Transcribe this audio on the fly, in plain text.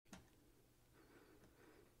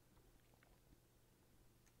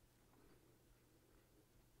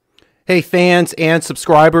Hey fans and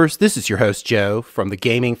subscribers, this is your host Joe from the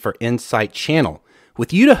Gaming for Insight channel,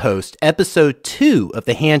 with you to host episode 2 of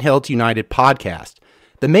the Handhelds United podcast.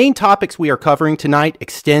 The main topics we are covering tonight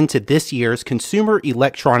extend to this year's Consumer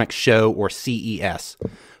Electronics Show, or CES.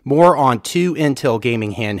 More on 2 Intel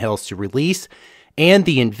gaming handhelds to release, and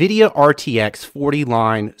the Nvidia RTX 40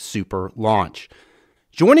 line Super launch.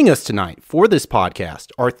 Joining us tonight for this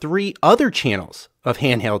podcast are 3 other channels of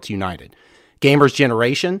Handhelds United: Gamers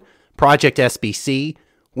Generation, Project SBC,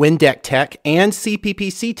 Windeck Tech, and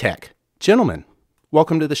CPPC Tech. Gentlemen,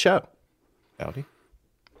 welcome to the show. Howdy.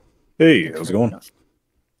 Hey, how's it going?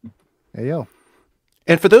 Hey, yo.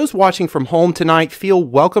 And for those watching from home tonight, feel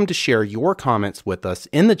welcome to share your comments with us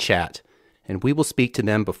in the chat, and we will speak to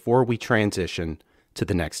them before we transition to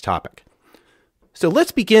the next topic. So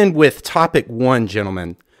let's begin with topic 1,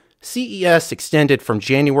 gentlemen. CES extended from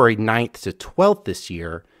January 9th to 12th this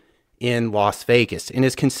year in Las Vegas and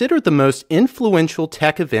is considered the most influential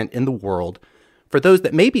tech event in the world. For those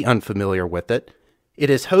that may be unfamiliar with it, it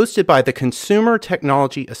is hosted by the Consumer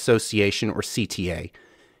Technology Association, or CTA,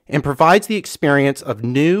 and provides the experience of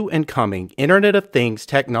new and coming Internet of Things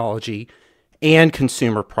technology and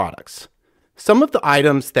consumer products. Some of the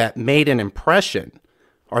items that made an impression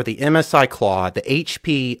are the MSI Claw, the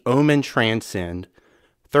HP Omen Transcend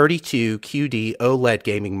 32 QD OLED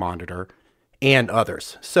gaming monitor, and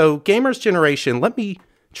others. So, Gamers Generation, let me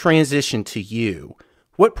transition to you.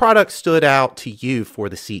 What products stood out to you for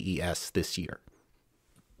the CES this year?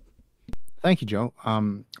 Thank you, Joe.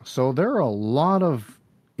 So there are a lot of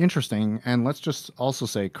interesting, and let's just also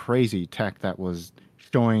say crazy tech that was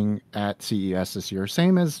showing at CES this year.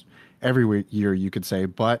 Same as every year, you could say.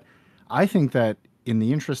 But I think that in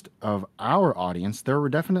the interest of our audience, there were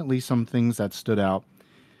definitely some things that stood out.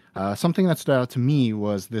 Something that stood out to me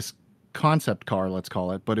was this concept car, let's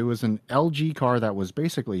call it, but it was an LG car that was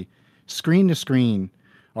basically screen to screen,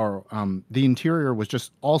 or the interior was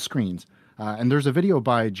just all screens. And there's a video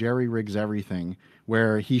by Jerry Riggs Everything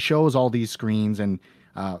where he shows all these screens, and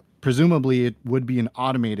presumably it would be an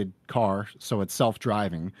automated car, so it's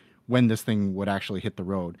self-driving when this thing would actually hit the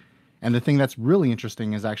road. And the thing that's really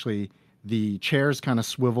interesting is actually the chairs kind of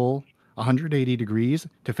swivel 180 degrees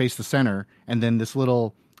to face the center, and then this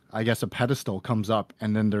little, I guess, a pedestal comes up,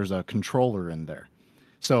 and then there's a controller in there.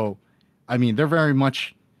 So, I mean, they're very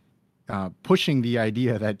much pushing the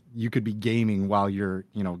idea that you could be gaming while you're,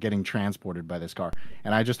 getting transported by this car.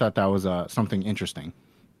 And I just thought that was something interesting.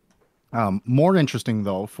 More interesting,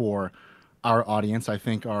 though, for our audience, I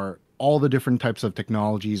think, are all the different types of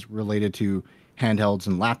technologies related to handhelds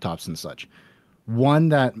and laptops and such. One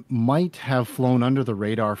that might have flown under the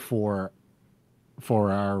radar for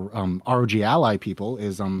our ROG Ally people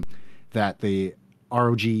is that the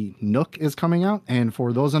ROG Nook is coming out. And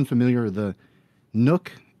for those unfamiliar, the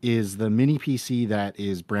Nook is the mini PC that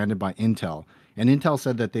is branded by Intel. And Intel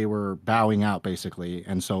said that they were bowing out, basically,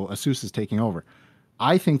 and so Asus is taking over.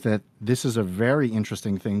 I think that this is a very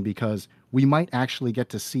interesting thing because we might actually get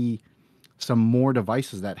to see some more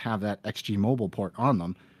devices that have that XG Mobile port on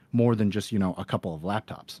them, more than just, a couple of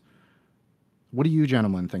laptops. What do you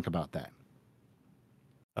gentlemen think about that?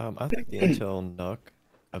 I think the Intel Nook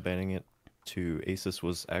abandoning it to Asus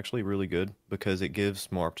was actually really good because it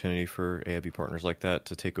gives more opportunity for AIB partners like that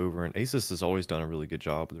to take over. And Asus has always done a really good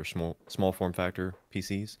job with their small form factor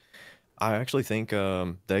PCs. I actually think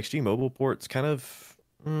the XG Mobile port's kind of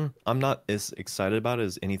I'm not as excited about it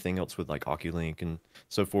as anything else with like Oculink and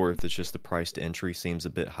so forth. It's just the price to entry seems a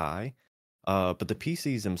bit high. But the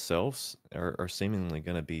PCs themselves are seemingly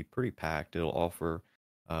going to be pretty packed. It'll offer,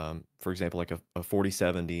 for example, like a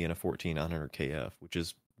 4070 and a 1400 KF, which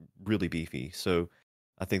is really beefy. So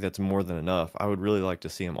I think that's more than enough. I would really like to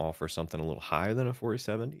see them offer something a little higher than a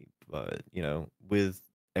 4070, but with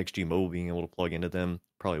XG Mobile being able to plug into them,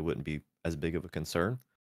 probably wouldn't be as big of a concern.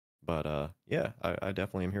 But yeah, I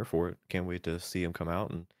definitely am here for it. Can't wait to see them come out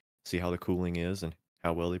and see how the cooling is and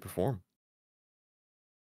how well they perform.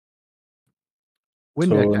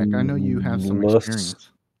 Windeck, I know you have some experience.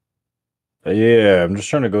 Yeah, I'm just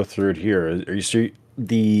trying to go through it here. Are you sure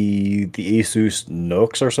the Asus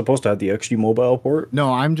Nooks are supposed to have the XG Mobile port?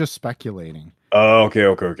 No, I'm just speculating. Oh,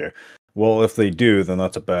 okay. Well, if they do, then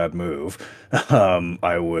that's a bad move.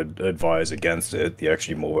 I would advise against it. The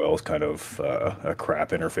XG Mobile is kind of a crap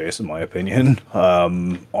interface, in my opinion.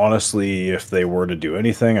 Honestly, if they were to do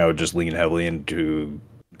anything, I would just lean heavily into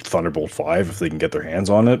Thunderbolt 5 if they can get their hands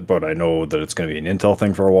on it. But I know that it's going to be an Intel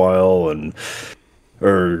thing for a while,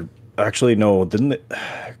 or actually, no, didn't they?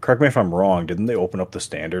 Correct me if I'm wrong. Didn't they open up the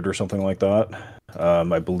standard or something like that?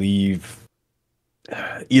 I believe.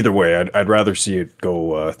 Either way, I'd rather see it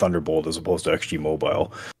go Thunderbolt as opposed to XG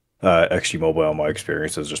Mobile. XG Mobile, in my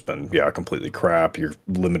experience, has just been, yeah, completely crap. You're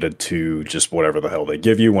limited to just whatever the hell they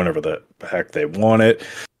give you, whenever the heck they want it.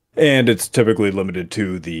 And it's typically limited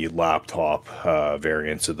to the laptop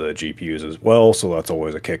variants of the GPUs as well. So that's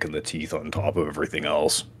always a kick in the teeth on top of everything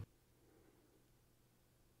else.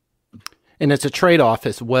 And it's a trade-off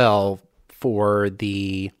as well for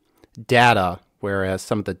the data, whereas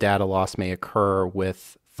some of the data loss may occur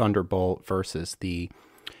with Thunderbolt versus the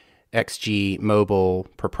XG Mobile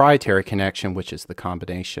proprietary connection, which is the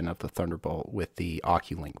combination of the Thunderbolt with the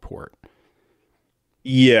Oculink port.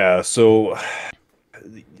 Yeah, so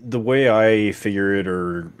the way I figure it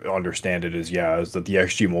or understand it is, yeah, is that the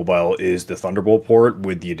XG Mobile is the Thunderbolt port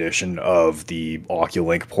with the addition of the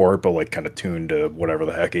Oculink port, but like kind of tuned to whatever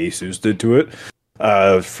the heck Asus did to it.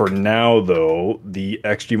 For now, though, the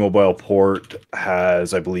XG Mobile port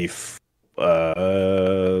has, I believe, 50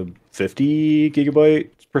 gigabytes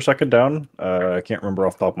per second down. I can't remember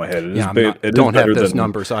off the top of my head. It don't have those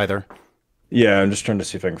numbers either. Yeah, I'm just trying to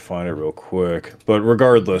see if I can find it real quick. But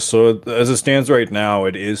regardless, so as it stands right now,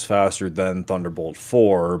 it is faster than Thunderbolt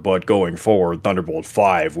 4, but going forward, Thunderbolt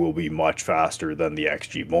 5 will be much faster than the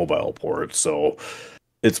XG Mobile port. So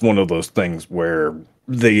it's one of those things where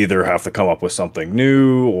they either have to come up with something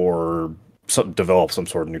new or develop some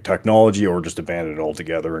sort of new technology, or just abandon it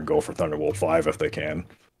altogether and go for Thunderbolt 5 if they can.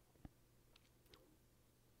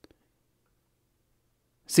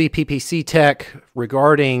 CPPC Tech,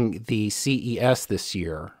 regarding the CES this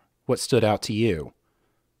year, what stood out to you?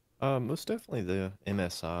 Most definitely the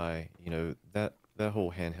MSI. You know, that whole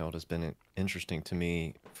handheld has been interesting to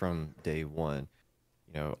me from day one.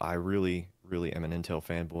 You know, I really am an Intel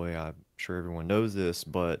fanboy. I'm sure everyone knows this,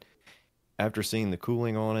 but after seeing the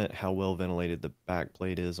cooling on it, how well ventilated the back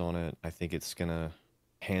plate is on it, I think it's gonna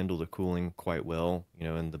handle the cooling quite well. You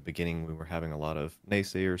know, in the beginning, we were having a lot of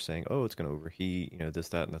naysayers saying, "Oh, it's gonna overheat," you know, this,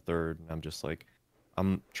 that, and the third. And I'm just like,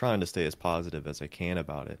 I'm trying to stay as positive as I can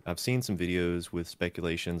about it. I've seen some videos with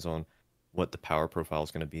speculations on what the power profile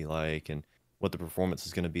is going to be like and what the performance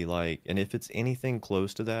is going to be like. And if it's anything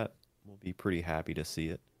close to that, we'll be pretty happy to see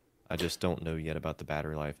it. I just don't know yet about the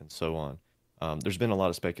battery life and so on. There's been a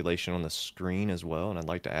lot of speculation on the screen as well, and I'd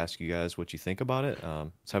like to ask you guys what you think about it. I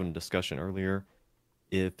was having a discussion earlier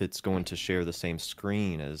if it's going to share the same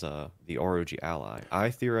screen as the ROG Ally.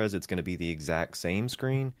 I theorize it's going to be the exact same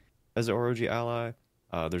screen as the ROG Ally.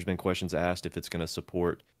 There's been questions asked if it's going to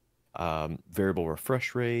support variable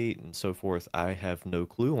refresh rate and so forth. I have no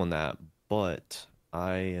clue on that, but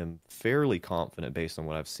I am fairly confident based on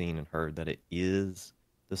what I've seen and heard that it is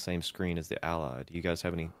the same screen as the Ally. Do you guys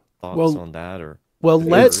have any thoughts on that? Or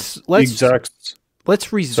let's reserve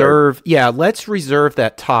let's reserve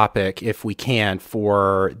that topic if we can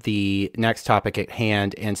for the next topic at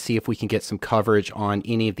hand, and see if we can get some coverage on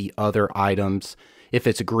any of the other items, if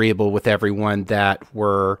it's agreeable with everyone, that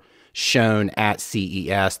were shown at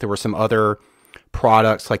CES. There were some other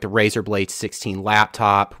products like the Razer Blade 16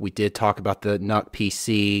 laptop. We did talk about the NUC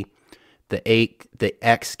PC, the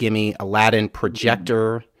X Gimme Aladdin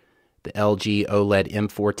projector, the LG OLED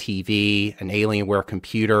M4 TV, an Alienware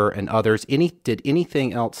computer, and others. Did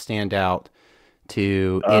anything else stand out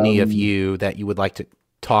to any of you that you would like to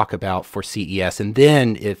talk about for CES? And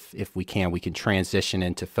then, if we can transition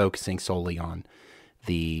into focusing solely on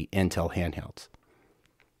the Intel handhelds.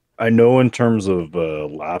 I know in terms of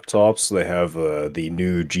laptops, they have the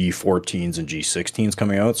new G14s and G16s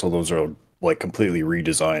coming out. So those are like completely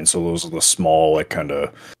redesigned. So those are the small, like kind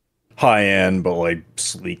of high end, but like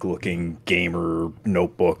sleek looking gamer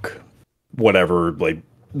notebook, whatever. Like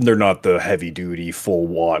they're not the heavy duty full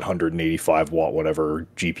watt, 185 watt, whatever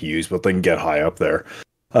GPUs, but they can get high up there.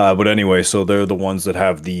 But anyway, so they're the ones that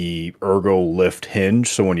have the ergo lift hinge.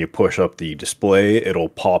 So when you push up the display, it'll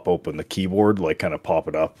pop open the keyboard, like kind of pop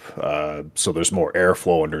it up. So there's more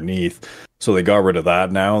airflow underneath. So they got rid of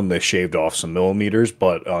that now, and they shaved off some millimeters.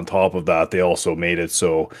 But on top of that, they also made it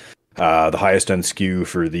so the highest end SKU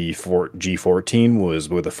for the G14 was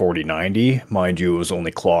with a 4090. Mind you, it was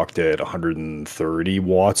only clocked at 130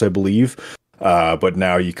 watts, I believe. But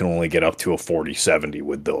now you can only get up to a 4070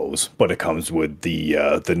 with those, but it comes with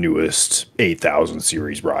the newest 8000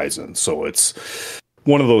 series Ryzen. So it's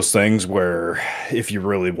one of those things where if you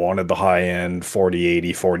really wanted the high end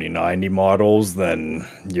 4080, 4090 models, then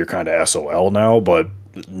you're kind of SOL now. But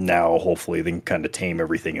now hopefully they can kind of tame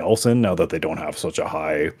everything else in, now that they don't have such a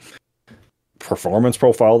high performance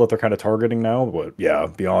profile that they're kind of targeting now. But yeah,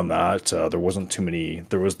 beyond that, there wasn't too many.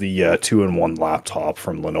 There was the 2-in-1 laptop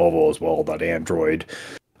from Lenovo as well, that Android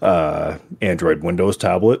Windows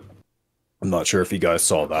tablet. I'm not sure if you guys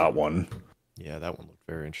saw that one. Yeah, that one looked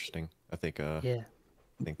very interesting. I think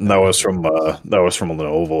I think That was from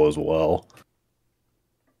Lenovo as well.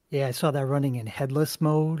 Yeah, I saw that running in headless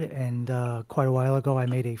mode, and quite a while ago, I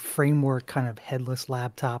made a framework kind of headless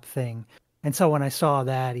laptop thing. And so when I saw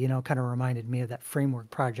that, kind of reminded me of that framework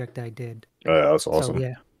project I did. Oh, yeah, that's So awesome.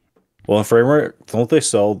 yeah, Well, in Framework, don't they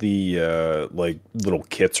sell the like little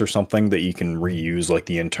kits or something that you can reuse like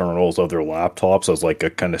the internals of their laptops as like a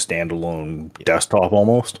kind of standalone desktop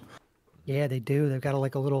almost? yeah, they do. They've got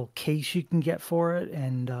like a little case you can get for it,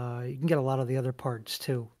 and you can get a lot of the other parts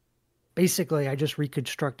too. Basically, I just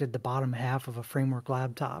reconstructed the bottom half of a framework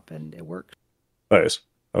laptop, and it worked. Nice.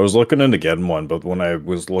 I was looking into getting one, but when I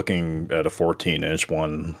was looking at a 14-inch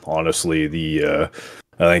one, honestly, I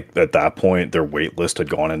think at that point their wait list had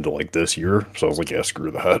gone into like this year, so I was like, yeah,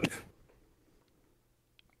 screw that.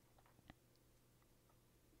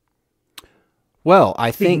 Well,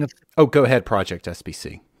 I Speaking think. of, Oh, go ahead, Project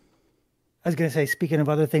SBC. I was going to say, speaking of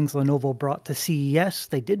other things Lenovo brought to CES,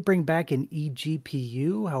 they did bring back an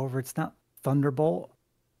eGPU. However, it's not Thunderbolt.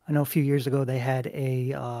 I know a few years ago they had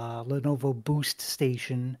a Lenovo Boost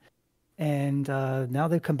station, and now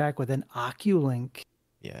they've come back with an Oculink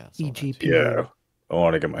Yeah, I saw that too. eGPU. Yeah, I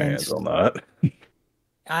want to get my And hands on that.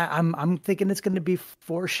 I'm thinking it's going to be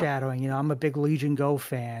foreshadowing. I'm a big Legion Go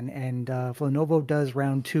fan, and if Lenovo does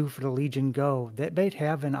round 2 for the Legion Go, they'd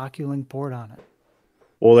have an Oculink port on it.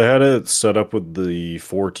 Well, they had it set up with the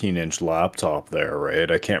 14-inch laptop there,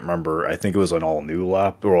 right? I can't remember. I think it was an all-new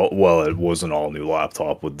well, it was an all-new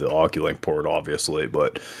laptop with the Oculink port, obviously,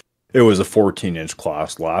 but it was a 14-inch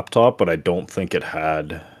class laptop, but I don't think it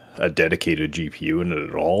had a dedicated GPU in it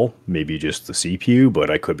at all. Maybe just the CPU,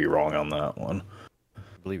 but I could be wrong on that one. I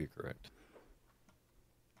believe you're correct.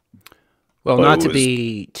 Well, But not it to was-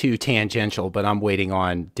 be too tangential, but I'm waiting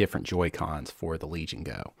on different Joy-Cons for the Legion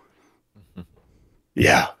Go.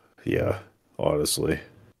 Yeah, honestly.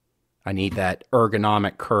 I need that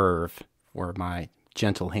ergonomic curve for my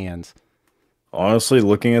gentle hands. Honestly,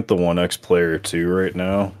 looking at the One X Player 2 right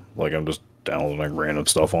now, like I'm just downloading random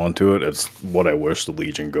stuff onto it. It's what I wish the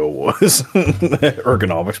Legion Go was,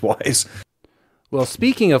 ergonomics-wise. Well,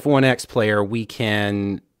 speaking of 1X Player, we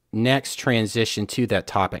can next transition to that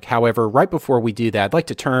topic. However, right before we do that, I'd like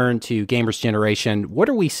to turn to Gamers Generation. What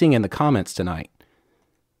are we seeing in the comments tonight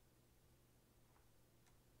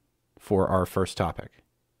for our first topic?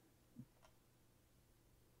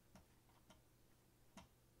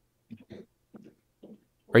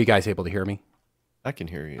 Are you guys able to hear me? I can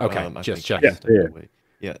hear you. Okay, I just think checking. you stepped away.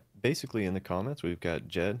 Yeah, basically in the comments we've got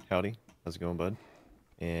Jed. Howdy, how's it going, bud?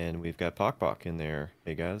 And we've got Pock in there.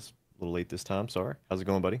 Hey guys, a little late this time. Sorry. How's it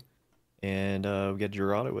going, buddy? And we got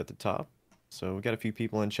Gerardo at the top. So we got a few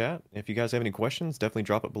people in chat. If you guys have any questions, definitely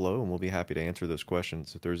drop it below, and we'll be happy to answer those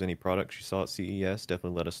questions. If there's any products you saw at CES,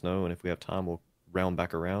 definitely let us know. And if we have time, we'll round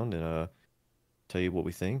back around and tell you what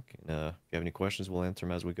we think. And if you have any questions, we'll answer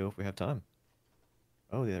them as we go if we have time.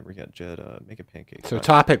 Oh yeah, we got Jed making pancakes. So Nice.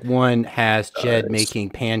 topic 1 has Jed Nice. making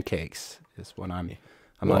pancakes, is what I'm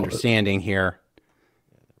Love it. understanding here.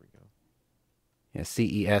 Yeah, there we go. Yeah,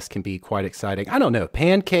 CES can be quite exciting. I don't know,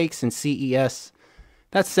 pancakes and CES.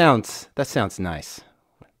 That sounds nice.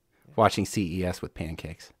 Watching CES with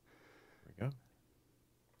pancakes. There we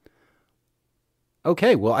go.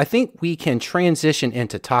 Okay, well, I think we can transition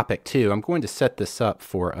into topic 2. I'm going to set this up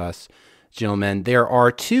for us, gentlemen. There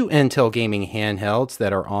are 2 Intel gaming handhelds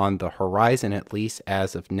that are on the horizon, at least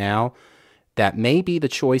as of now. That may be the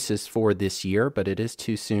choices for this year, but it is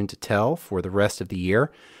too soon to tell for the rest of the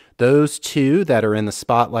year. Those 2 that are in the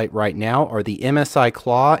spotlight right now are the MSI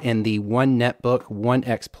Claw and the One Netbook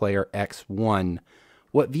 1X Player X1.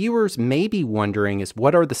 What viewers may be wondering is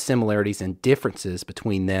what are the similarities and differences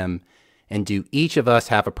between them, and do each of us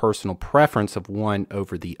have a personal preference of one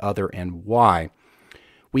over the other, and why?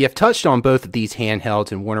 We have touched on both of these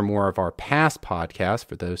handhelds in one or more of our past podcasts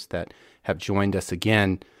for those that have joined us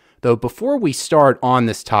again. Though before we start on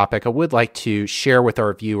this topic, I would like to share with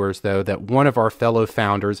our viewers, though, that one of our fellow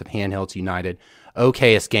founders of Handhelds United,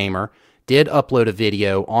 OKS Gamer, did upload a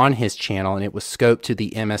video on his channel, and it was scoped to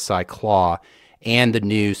the MSI Claw and the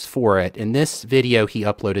news for it. And this video he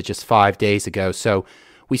uploaded just 5 days ago. So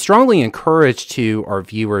we strongly encourage to our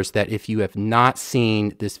viewers that if you have not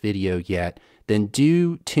seen this video yet, then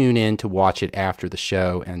do tune in to watch it after the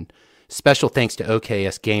show. And special thanks to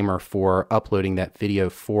OKS Gamer for uploading that video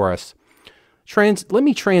for us. Let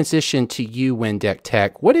me transition to you, Windeck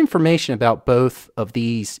Tech. What information about both of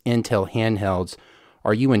these Intel handhelds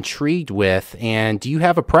are you intrigued with, and do you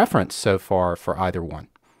have a preference so far for either one?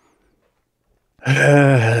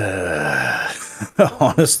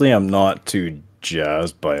 Honestly, I'm not too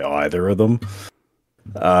jazzed by either of them.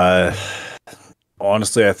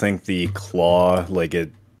 honestly, I think the claw, like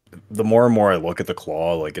it, the more and more I look at the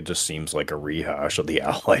claw, like it just seems like a rehash of the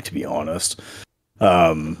Ally, to be honest.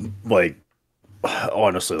 Like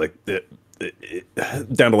honestly, like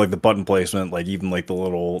down to like the button placement, like even like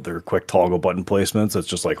their quick toggle button placements, it's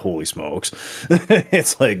just like holy smokes.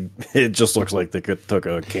 It's like it just looks like they took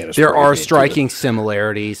a can of There spray are paint to striking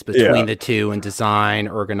similarities between Yeah. the two in design,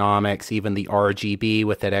 ergonomics, even the RGB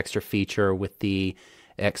with that extra feature with the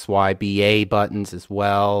XYBA buttons as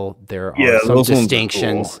well. There are Yeah, some those ones are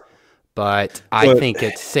distinctions, cool. but I But think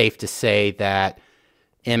it's safe to say that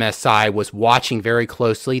MSI was watching very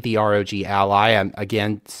closely the ROG Ally. I'm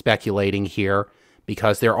again speculating here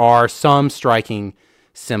because there are some striking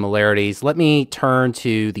similarities. Let me turn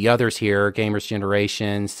to the others here: Gamers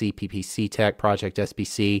Generation, CPPC Tech, Project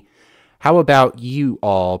SBC. How about you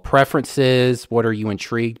all? Preferences? What are you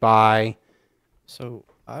intrigued by? So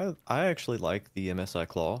I actually like the MSI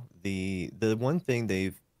Claw. The one thing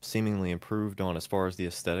they've seemingly improved on as far as the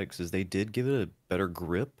aesthetics is they did give it a better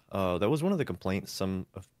grip. That was one of the complaints some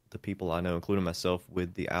of the people I know, including myself,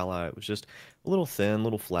 with the Ally. It was just a little thin, a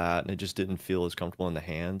little flat, and it just didn't feel as comfortable in the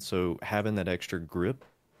hand. So having that extra grip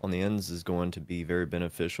on the ends is going to be very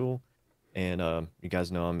beneficial. And you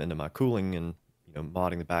guys know I'm into my cooling and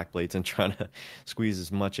modding the backplates and trying to squeeze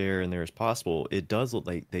as much air in there as possible. It does look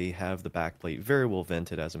like they have the backplate very well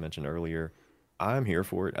vented, as I mentioned earlier. I'm here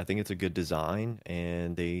for it. I think it's a good design,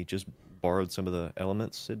 and they just borrowed some of the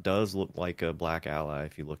elements. It does look like a Black Ally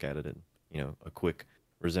if you look at it and a quick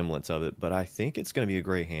resemblance of it. But I think it's going to be a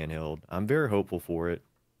great handheld. I'm very hopeful for it.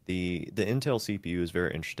 The Intel CPU is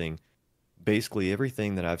very interesting. Basically,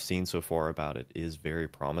 everything that I've seen so far about it is very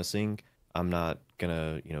promising. I'm not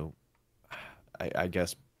gonna, I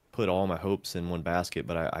guess put all my hopes in one basket,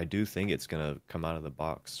 but I do think it's gonna come out of the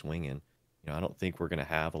box swinging. I don't think we're gonna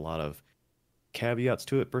have a lot of caveats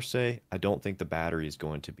to it per se. I don't think the battery is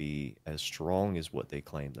going to be as strong as what they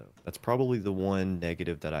claim, though. That's probably the one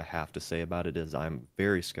negative that I have to say about it is I'm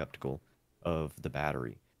very skeptical of the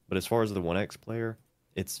battery. But as far as the One X player,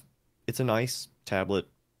 it's a nice tablet,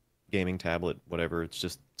 gaming tablet, whatever.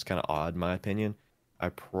 It's kind of odd in my opinion. I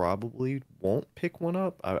probably won't pick one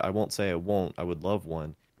up. I won't say I won't. I would love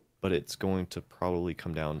one, but it's going to probably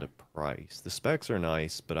come down to price. The specs are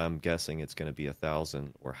nice, but I'm guessing it's going to be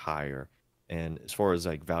 1,000 or higher. And as far as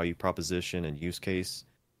like value proposition and use case,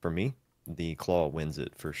 for me, the Claw wins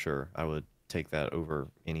it for sure. I would take that over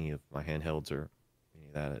any of my handhelds or any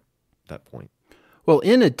of that at that point. Well,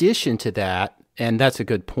 in addition to that, and that's a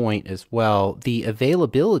good point as well, the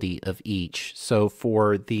availability of each. So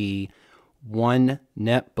for the One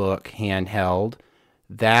netbook handheld,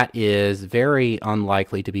 that is very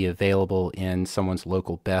unlikely to be available in someone's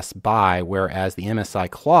local Best Buy, whereas the MSI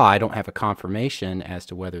Claw, I don't have a confirmation as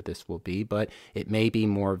to whether this will be, but it may be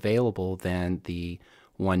more available than the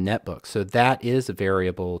One netbook. So that is a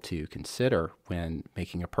variable to consider when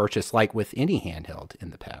making a purchase, like with any handheld in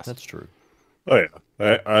the past. That's true. Oh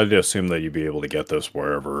yeah, I'd assume that you'd be able to get this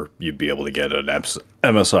wherever you'd be able to get an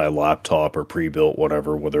MSI laptop or pre-built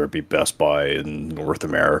whatever, whether it be Best Buy in North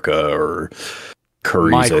America or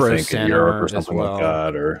Curry's, Micro I think, in Center Europe or as something well. like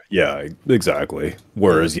that. Or yeah, exactly.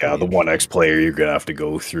 Whereas Yeah, the One X player, you're gonna have to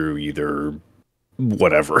go through either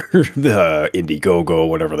whatever the Indiegogo,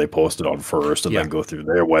 whatever they posted on first, and Yeah. then go through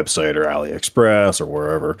their website or AliExpress or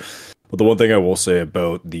wherever. But the one thing I will say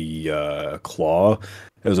about the Claw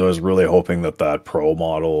is I was really hoping that that Pro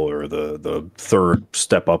model or the third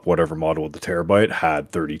step up whatever model with the terabyte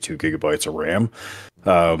had 32 gigabytes of RAM.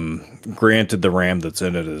 Granted, the RAM that's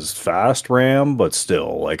in it is fast RAM, but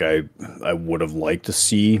still, like I would have liked to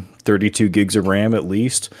see 32 gigs of RAM at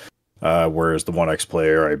least. Whereas the One X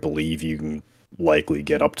player, I believe you can likely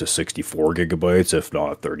get up to 64 gigabytes, if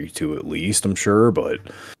not 32 at least, I'm sure. But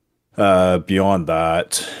beyond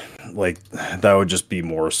that, like that would just be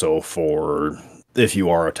more so for if you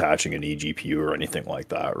are attaching an eGPU or anything like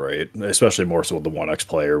that, right? Especially more so with the One X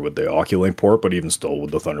player with the Oculink port, but even still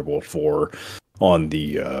with the Thunderbolt 4 on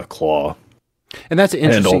the Claw. And that's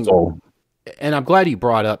interesting. And also, and I'm glad you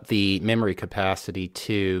brought up the memory capacity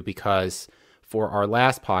too, because for our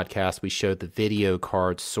last podcast, we showed the video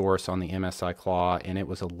card source on the MSI Claw, and it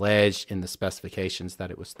was alleged in the specifications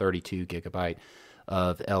that it was 32 gigabyte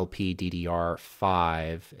of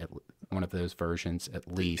LPDDR5, one of those versions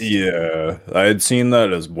at least. Yeah, I had seen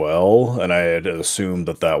that as well, and I had assumed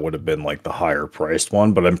that that would have been like the higher priced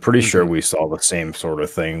one, but I'm pretty sure we saw the same sort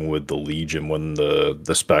of thing with the Legion when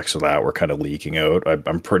the specs of that were kind of leaking out.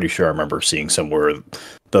 I'm pretty sure I remember seeing somewhere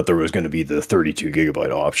that there was going to be the 32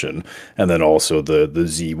 gigabyte option, and then also the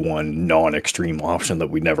Z1 non-extreme option that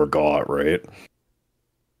we never got, right?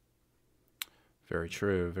 Very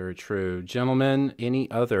true. Very true. Gentlemen,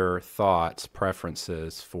 any other thoughts,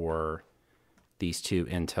 preferences for these two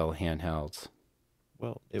Intel handhelds?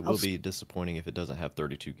 Well, it will be disappointing if it doesn't have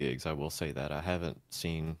 32 gigs. I will say that. I haven't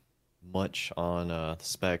seen much on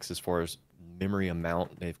specs as far as memory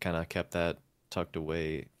amount. They've kind of kept that tucked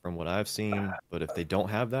away from what I've seen. But if they don't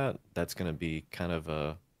have that, that's going to be kind of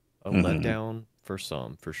a letdown for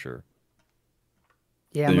some, for sure.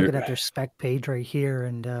 Yeah, I'm looking at their spec page right here,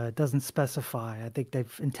 and it doesn't specify. I think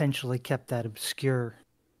they've intentionally kept that obscure.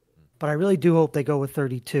 But I really do hope they go with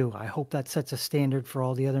 32. I hope that sets a standard for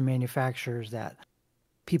all the other manufacturers that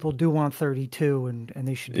people do want 32, and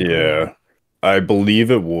they should do Yeah. I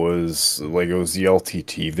believe it was the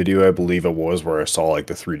LTT video, I believe it was, where I saw like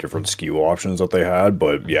the 3 different SKU options that they had,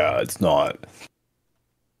 but yeah, it's not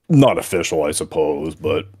official, I suppose,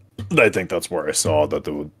 but I think that's where I saw that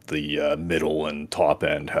the middle and top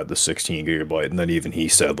end had the 16 gigabyte, and then even he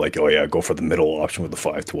said like, oh yeah, go for the middle option with the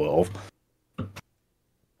 512.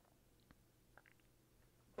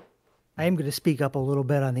 I am going to speak up a little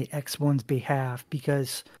bit on the X1's behalf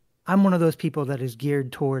because I'm one of those people that is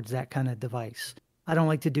geared towards that kind of device. I don't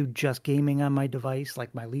like to do just gaming on my device.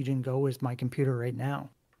 Like my Legion Go is my computer right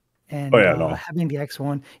now. And having the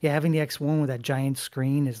X1 with that giant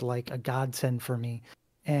screen is like a godsend for me.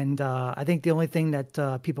 And I think the only thing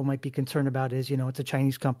that people might be concerned about is, it's a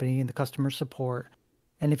Chinese company and the customer support.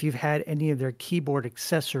 And if you've had any of their keyboard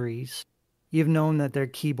accessories, you've known that their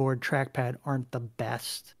keyboard trackpad aren't the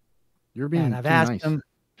best. You're being and I've too asked nice. them.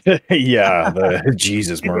 Yeah,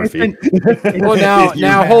 Jesus Murphy. Well,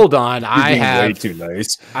 now hold on. I have way too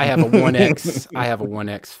nice. I have a 1X. I have a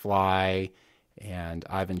 1X Fly, and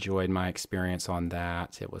I've enjoyed my experience on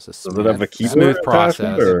that. It was a smooth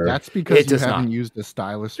process. That's because you haven't used the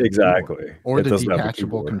stylus exactly, or the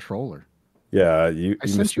detachable controller. Yeah, you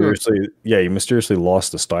mysteriously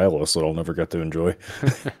lost the stylus that I'll never get to enjoy.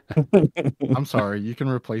 I'm sorry, you can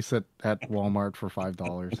replace it at Walmart for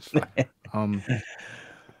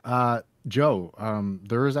 $5. Joe,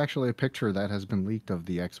 there is actually a picture that has been leaked of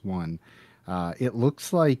the X1. It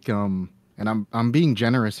looks like, and I'm being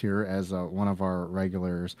generous here as one of our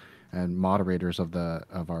regulars and moderators of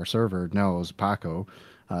our server knows, Paco,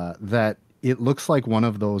 that it looks like one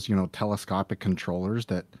of those, telescopic controllers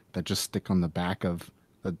that just stick on the back of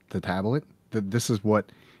the tablet. This is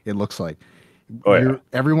what it looks like.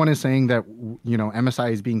 Everyone is saying that,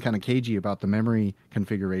 MSI is being kind of cagey about the memory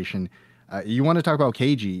configuration. You want to talk about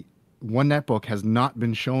cagey? One netbook has not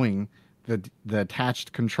been showing the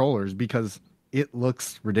attached controllers because it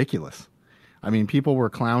looks ridiculous. I mean, people were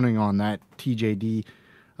clowning on that TJD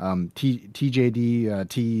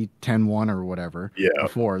T101 or whatever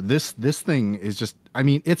before. This thing is just, I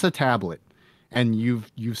mean, it's a tablet, and you've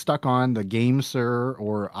stuck on the GameSir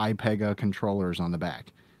or iPega controllers on the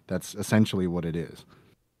back. That's essentially what it is.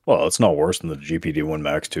 Well, it's not worse than the GPD-1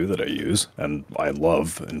 Max 2 that I use, and I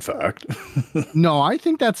love, in fact. No, I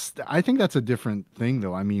think that's a different thing,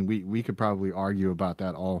 though. I mean, we could probably argue about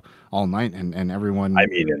that all night, and everyone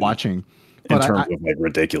watching. In terms of like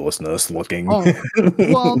ridiculousness looking.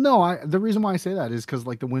 Well, no, the reason why I say that is because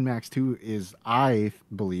like the WinMax 2 is, I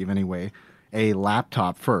believe anyway, a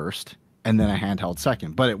laptop first and then a handheld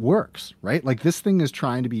second. But it works, right? Like this thing is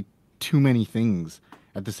trying to be too many things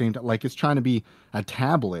at the same time. Like it's trying to be a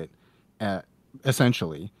tablet,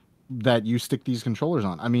 essentially, that you stick these controllers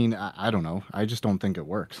on. I mean, I don't know. I just don't think it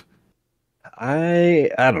works. I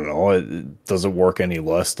don't know. Does it work any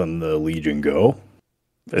less than the Legion Go?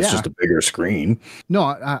 It's just a bigger screen. No,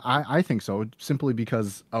 I think so, simply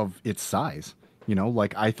because of its size.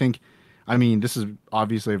 Like I mean, this is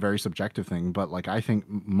obviously a very subjective thing, but like I think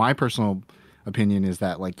my personal opinion is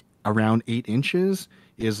that like around 8 inches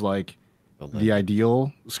is like the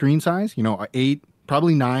ideal screen size. 8,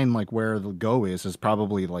 probably 9, like where the Go is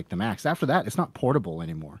probably like the max. After that, it's not portable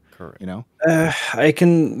anymore. Correct. I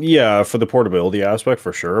can, for the portability aspect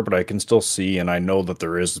for sure, but I can still see, and I know that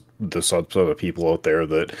there is the subset of people out there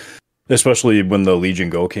that, especially when the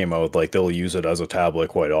Legion Go came out, like they'll use it as a tablet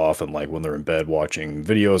quite often, like when they're in bed watching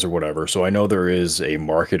videos or whatever. So I know there is a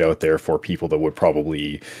market out there for people that would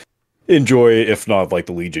probably enjoy, if not like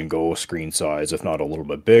the Legion Go screen size, if not a little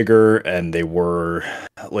bit bigger. And they were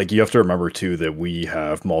like, you have to remember too that we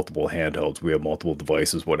have multiple handhelds, we have multiple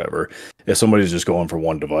devices, whatever. If somebody's just going for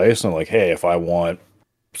one device and like, hey, if I want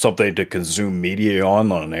something to consume media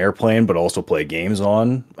on an airplane but also play games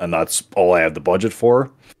on, and that's all I have the budget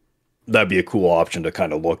for, that'd be a cool option to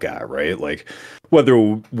kind of look at, right? Like whether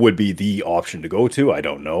it would be the option to go to, I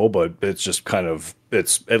don't know, but it's just kind of,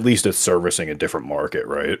 it's at least it's servicing a different market,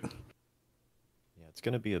 right? It's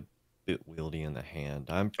going to be a bit wieldy in the hand.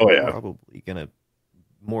 I'm probably going to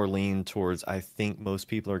more lean towards I think most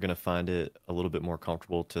people are going to find it a little bit more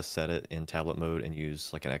comfortable to set it in tablet mode and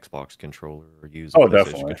use like an Xbox controller or use a Oh, PlayStation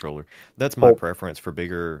definitely. controller. That's my Well, preference for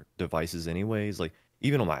bigger devices anyways. Like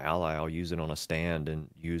even on my Ally, I'll use it on a stand and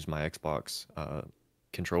use my Xbox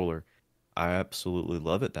controller. I absolutely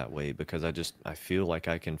love it that way because I feel like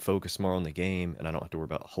I can focus more on the game and I don't have to worry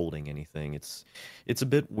about holding anything. It's a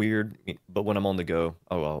bit weird, but when I'm on the go,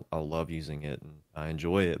 I'll love using it and I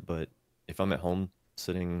enjoy it. But if I'm at home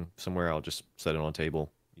sitting somewhere, I'll just set it on a table,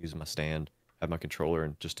 use my stand, have my controller,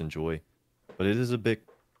 and just enjoy. But it is a bit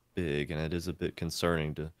big and it is a bit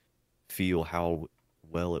concerning to feel how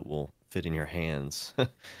well it will fit in your hands.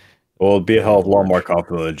 well, it'd be a hell of a lot more Large.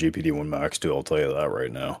 comfortable than GPT-1 Max too. I'll tell you that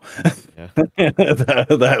right now. Yeah.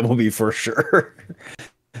 That will be for sure.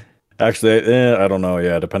 Actually, I don't know.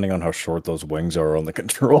 Yeah, depending on how short those wings are on the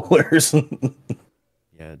controllers.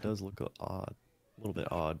 Yeah, it does look odd. A little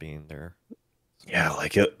bit odd being there. Yeah,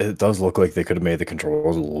 like it does look like they could have made the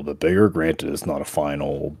controls a little bit bigger. Granted, it's not a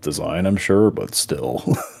final design, I'm sure, but still.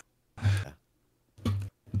 Guess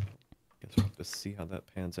we'll have to see how that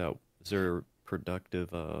pans out. Is there a productive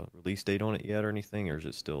release date on it yet or anything, or is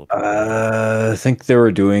it still? I think they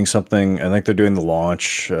were doing something. I think they're doing the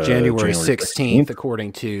launch January 16th,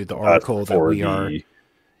 according to the article that we are.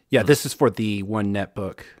 Yeah, this is for the one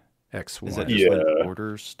netbook X1. Is that just when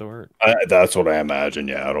orders start? That's what I imagine.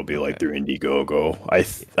 Yeah, it'll be like their Indiegogo.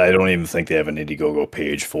 I don't even think they have an Indiegogo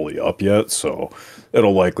page fully up yet, so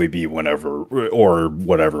it'll likely be whenever or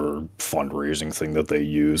whatever fundraising thing that they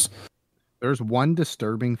use. There's one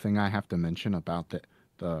disturbing thing I have to mention about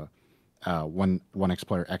the One X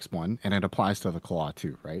Player X1, and it applies to the Claw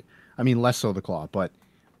too, right? I mean, less so the Claw, but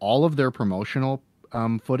all of their promotional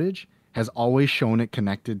footage has always shown it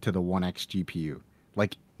connected to the One X GPU.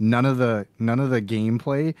 Like none of the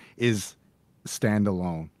gameplay is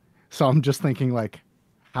standalone. So I'm just thinking, like,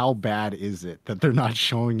 how bad is it that they're not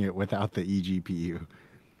showing it without the eGPU?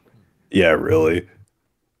 Yeah, really.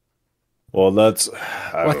 Well,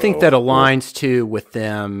 I think that aligns too with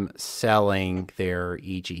them selling their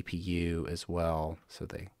eGPU as well. So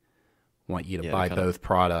they want you to buy both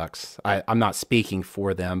products. I'm not speaking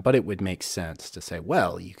for them, but it would make sense to say,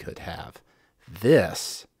 well, you could have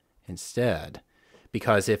this instead.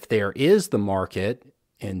 Because if there is the market,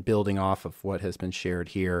 and building off of what has been shared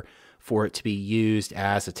here, for it to be used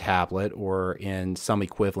as a tablet or in some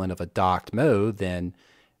equivalent of a docked mode, then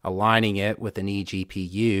aligning it with an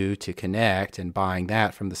eGPU to connect and buying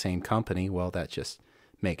that from the same company, well, that just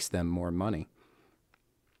makes them more money.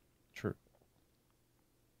 True.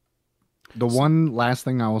 The one last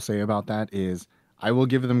thing I will say about that is I will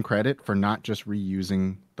give them credit for not just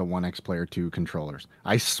reusing the One X Player 2 controllers.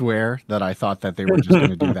 I swear that I thought that they were just going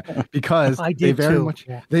to do that because they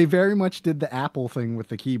very much did the Apple thing with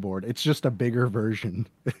the keyboard. It's just a bigger version,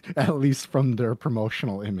 at least from their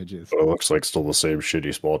promotional images. It looks like still the same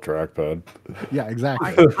shitty small trackpad. Yeah,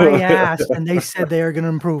 exactly. I asked, and they said they are going to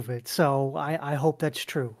improve it. So I hope that's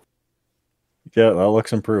true. Yeah, that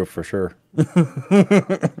looks improved for sure.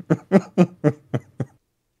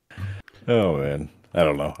 Oh man, I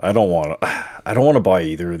don't know. I don't want to buy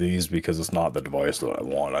either of these because it's not the device that I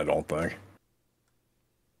want. I don't think.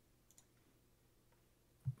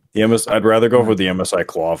 I'd rather go for the MSI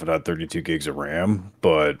Claw if it had 32 gigs of RAM,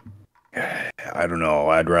 but I don't know.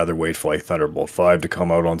 I'd rather wait for like Thunderbolt 5 to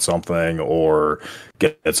come out on something or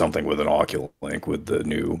get something with an Oculink with the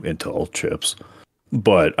new Intel chips.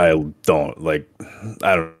 But I don't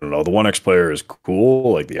know. The One X Player is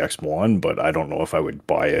cool, like the X1, but I don't know if I would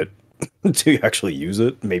buy it to actually use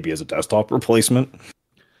it, maybe as a desktop replacement.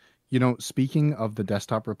 You know, speaking of the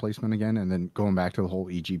desktop replacement again, and then going back to the whole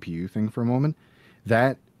eGPU thing for a moment,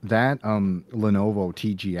 that Lenovo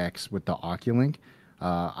TGX with the Oculink,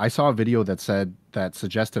 I saw a video that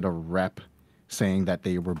suggested a rep saying that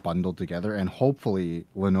they were bundled together, and hopefully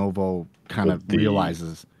Lenovo kind of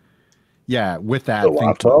realizes, with that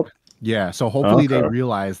laptop. Yeah, so hopefully they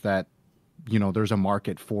realize that, you know, there's a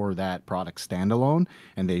market for that product standalone,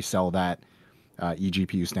 and they sell that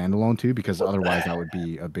eGPU standalone too, because otherwise that would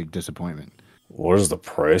be a big disappointment. What is the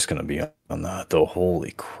price going to be on that though?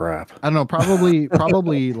 Holy crap! I don't know.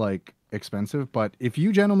 Probably like expensive. But if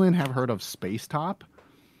you gentlemen have heard of Spacetop,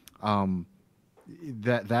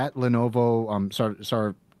 that Lenovo,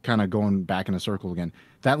 sorry, kind of going back in a circle again.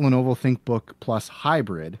 That Lenovo ThinkBook Plus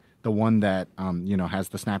Hybrid, the one that has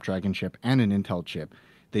the Snapdragon chip and an Intel chip,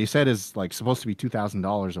 they said is like supposed to be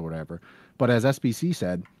 $2,000 or whatever. But as SBC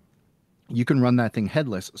said, you can run that thing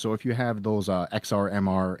headless. So if you have those XR,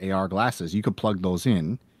 MR, AR glasses, you could plug those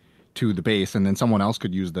in. to the base, and then someone else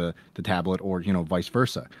could use the tablet, or vice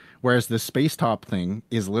versa. Whereas the Spacetop thing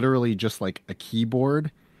is literally just like a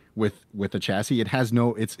keyboard with a chassis. It has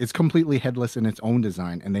no, it's completely headless in its own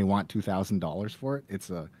design, and they want $2,000 for it. It's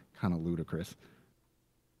kind of ludicrous.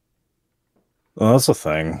 Well, that's the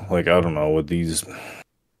thing. Like, I don't know, with these,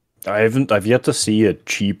 I've yet to see a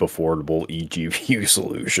cheap, affordable eGPU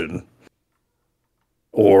solution,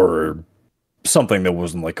 or something that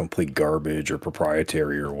wasn't like complete garbage or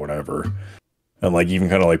proprietary or whatever. And like even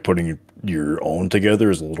kind of like putting your own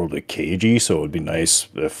together is a little bit cagey, so it would be nice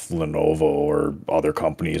if Lenovo or other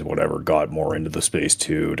companies, whatever, got more into the space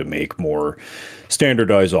too, to make more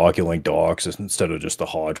standardized Oculink docks instead of just the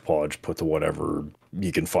hodgepodge put to whatever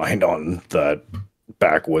you can find on that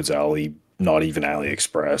backwoods alley, not even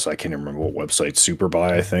AliExpress. I can't remember what website,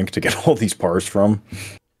 Superbuy, I think, to get all these parts from.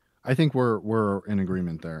 I think we're in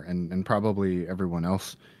agreement there, and probably everyone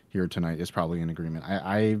else here tonight is probably in agreement.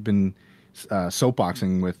 I've been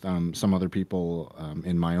soapboxing with some other people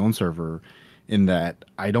in my own server, in that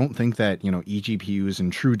I don't think that eGPUs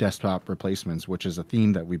and true desktop replacements, which is a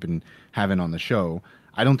theme that we've been having on the show,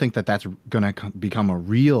 I don't think that that's going to become a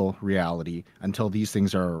real reality until these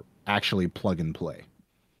things are actually plug and play.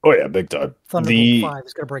 Oh yeah, big time. Thunderbolt 5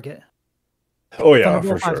 is going to break it. Oh yeah,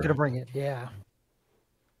 Thunderbolt for 5 is sure. going to bring it. Yeah.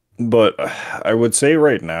 But I would say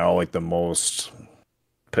right now, like, the most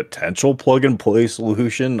potential plug and play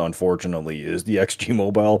solution, unfortunately, is the XG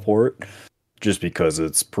Mobile port, just because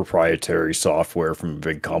it's proprietary software from a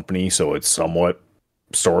big company, so it somewhat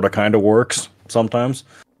sort of kind of works sometimes.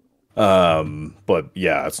 But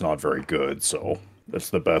yeah, it's not very good, so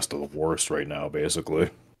it's the best of the worst right now,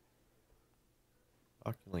 basically.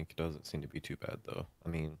 Oculink doesn't seem to be too bad, though. I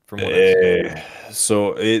mean, from what I've seen.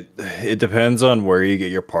 So it depends on where you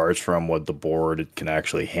get your parts from, what the board it can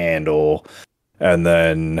actually handle. And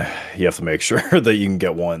then you have to make sure that you can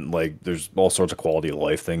get one, like, there's all sorts of quality of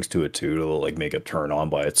life things to it too, to like make it turn on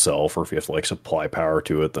by itself, or if you have to like supply power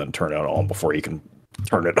to it, then turn it on before you can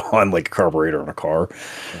turn it on, like a carburetor in a car.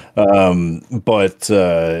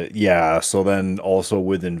 Yeah, so then also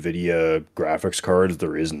with Nvidia graphics cards,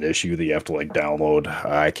 there is an issue that you have to like download.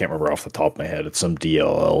 I can't remember off the top of my head. It's some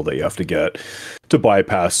DLL that you have to get to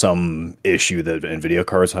bypass some issue that Nvidia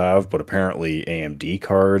cards have, but apparently AMD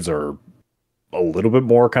cards are a little bit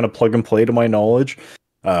more kind of plug and play to my knowledge.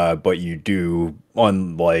 But you do,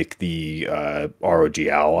 unlike the ROG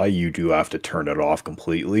Ally, you do have to turn it off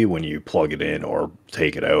completely when you plug it in or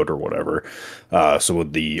take it out or whatever. So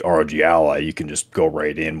with the ROG Ally, you can just go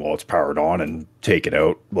right in while it's powered on and take it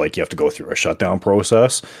out. Like, you have to go through a shutdown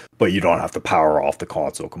process, but you don't have to power off the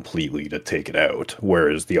console completely to take it out.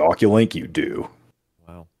 Whereas the Oculink, you do.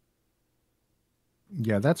 Wow.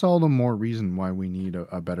 Yeah, that's all the more reason why we need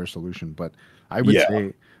a better solution. But I would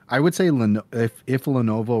say if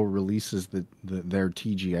Lenovo releases their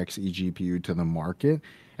TGX eGPU to the market,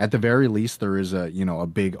 at the very least there is a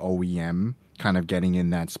big OEM kind of getting in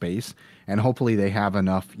that space, and hopefully they have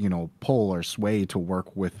enough pull or sway to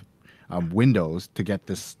work with Windows to get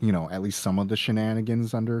this at least some of the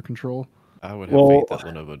shenanigans under control. I would have faith that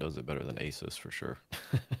Lenovo does it better than Asus for sure.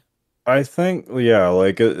 I think, yeah,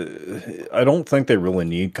 like, I don't think they really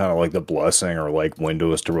need kind of like the blessing or like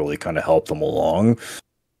Windows to really kind of help them along.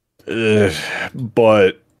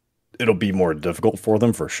 But it'll be more difficult for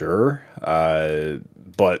them for sure.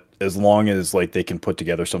 But as long as like they can put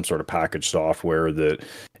together some sort of package software that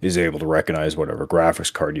is able to recognize whatever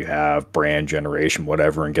graphics card you have, brand, generation,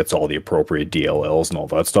 whatever, and gets all the appropriate DLLs and all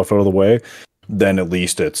that stuff out of the way, then at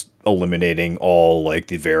least it's eliminating all like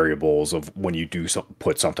the variables of when you do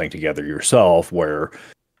put something together yourself, where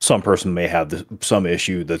some person may have some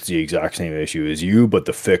issue that's the exact same issue as you, but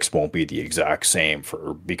the fix won't be the exact same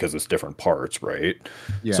because it's different parts, right?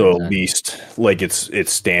 Yeah, so exactly. At least like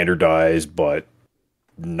it's standardized, but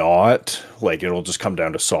not like, it'll just come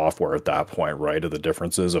down to software at that point, right? Of the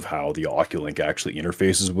differences of how the Oculink actually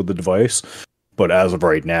interfaces with the device. But as of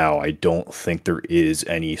right now, I don't think there is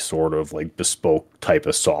any sort of like bespoke type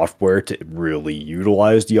of software to really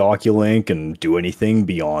utilize the Oculink and do anything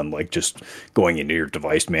beyond like just going into your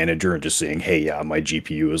device manager and just saying, hey, yeah, my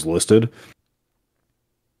GPU is listed.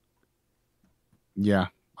 Yeah,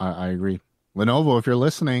 I agree. Lenovo, if you're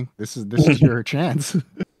listening, this is your chance.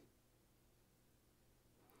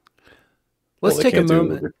 Let's take a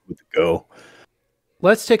moment. With the Go.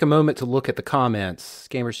 Let's take a moment to look at the comments.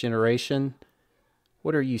 Gamers Generation,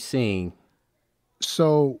 what are you seeing?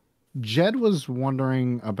 So Jed was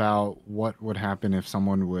wondering about what would happen if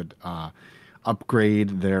someone would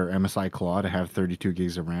upgrade their MSI Claw to have 32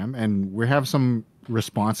 gigs of RAM. And we have some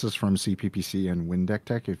responses from CPPC and Windeck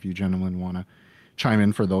Tech, if you gentlemen want to chime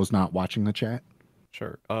in for those not watching the chat.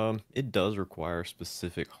 Sure. It does require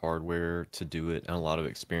specific hardware to do it and a lot of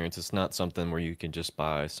experience. It's not something where you can just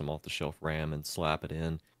buy some off-the-shelf RAM and slap it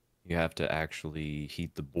in. You have to actually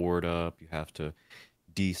heat the board up. You have to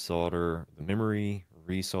desolder the memory,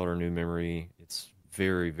 resolder new memory. It's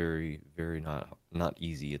very, very, very not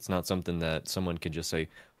easy. It's not something that someone can just say,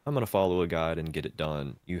 I'm going to follow a guide and get it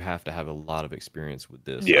done. You have to have a lot of experience with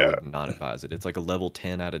this. I Yeah. would not advise it. It's like a level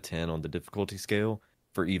 10 out of 10 on the difficulty scale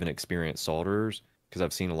for even experienced solderers, because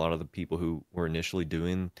I've seen a lot of the people who were initially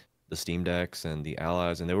doing the Steam Decks and the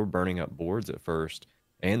Allies, and they were burning up boards at first,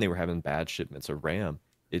 and they were having bad shipments of RAM.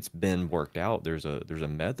 It's been worked out. There's a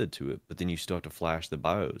method to it, but then you still have to flash the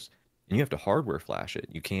BIOS, and you have to hardware flash it.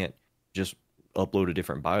 You can't just upload a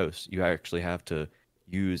different BIOS. You actually have to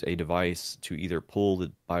use a device to either pull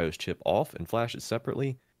the BIOS chip off and flash it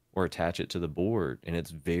separately, or attach it to the board, and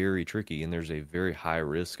it's very tricky, and there's a very high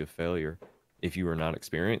risk of failure if you are not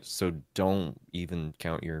experienced. So don't even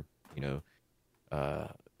count your,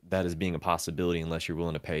 that as being a possibility unless you're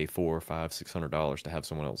willing to pay $400, $500, $600 to have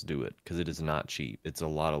someone else do it, because it is not cheap. It's a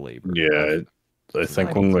lot of labor. Yeah, I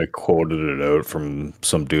think when they quoted it out from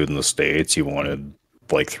some dude in the States, he wanted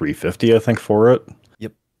like 350, I think, for it.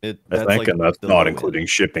 Yep. I think, and that's not including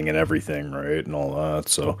shipping and everything, right, and all that.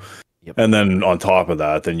 So, yep. And then on top of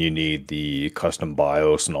that, then you need the custom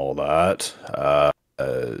BIOS and all that.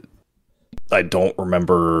 I don't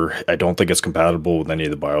remember. I don't think it's compatible with any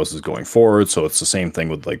of the BIOSes going forward. So it's the same thing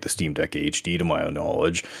with like the Steam Deck HD, to my own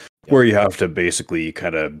knowledge, where you have to basically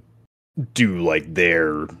kind of do like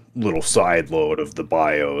their little side load of the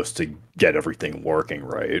BIOS to get everything working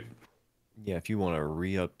right. Yeah, if you want to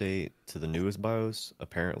re-update to the newest BIOS,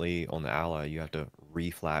 apparently on the Ally you have to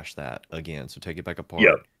re-flash that again. So take it back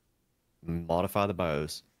apart, modify the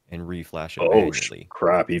BIOS, and re-flash it manually.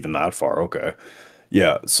 Crap! Even that far? Okay.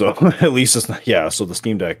 Yeah, so at least it's not. Yeah, so the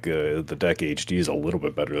Steam Deck, the Deck HD is a little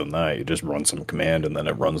bit better than that. You just run some command, and then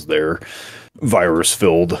it runs their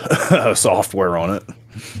virus-filled software on it. Well,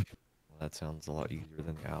 that sounds a lot easier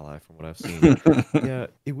than the Ally, from what I've seen. Yeah,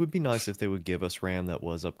 it would be nice if they would give us RAM that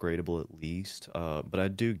was upgradable at least. But I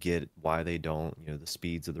do get why they don't. The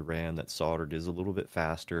speeds of the RAM that's soldered is a little bit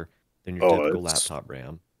faster than your typical laptop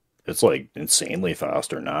RAM. It's like insanely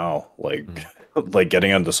faster now. Like, like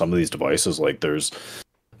getting onto some of these devices, like there's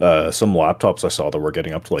some laptops I saw that were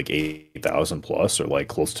getting up to like 8,000 plus, or like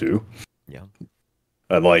close to. Yeah.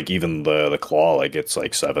 And like even the Claw, like it's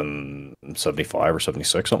like 775 or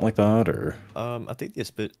 76, something like that. Or I think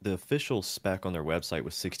the official spec on their website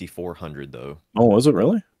was 6,400 though. Oh, was it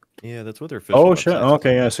really? Yeah, that's what their official. Oh shit!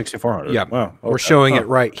 Okay, yeah, 6,400. Yeah, wow. We're showing it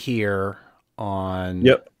right here on.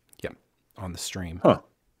 Yep. On the stream. Huh.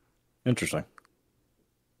 Interesting.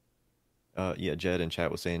 Yeah, Jed in chat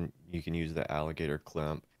was saying you can use the alligator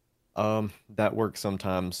clamp. That works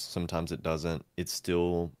sometimes it doesn't. It's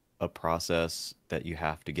still a process that you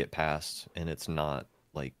have to get past, and it's not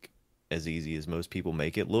like as easy as most people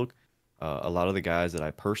make it look. A lot of the guys that I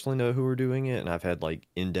personally know who are doing it, and I've had like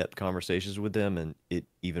in-depth conversations with them, and it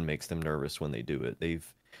even makes them nervous when they do it.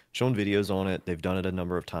 They've shown videos on it, they've done it a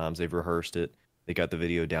number of times, they've rehearsed it, they got the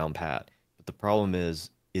video down pat. But the problem is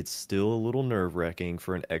it's still a little nerve-wracking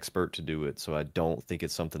for an expert to do it, so I don't think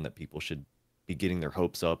it's something that people should be getting their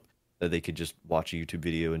hopes up that they could just watch a YouTube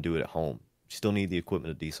video and do it at home. You still need the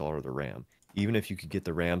equipment to desolder the RAM. Even if you could get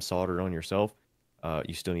the RAM soldered on yourself,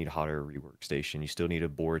 you still need a hot air rework station. You still need a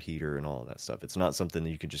board heater and all of that stuff. It's not something that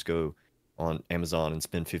you can just go on Amazon and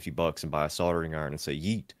spend $50 and buy a soldering iron and say,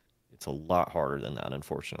 yeet. It's a lot harder than that,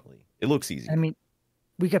 unfortunately. It looks easy. I mean,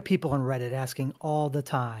 we got people on Reddit asking all the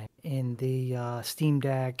time in the Steam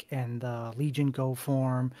Deck and the Legion Go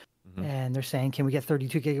forum, and they're saying, can we get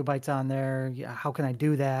 32 gigabytes on there? How can I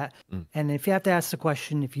do that? And if you have to ask the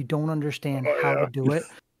question, if you don't understand how to do it,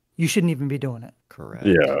 you shouldn't even be doing it. Correct.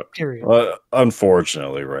 Yeah. Period.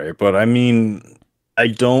 Unfortunately, right? But I mean, I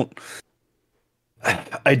don't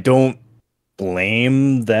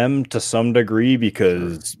blame them to some degree,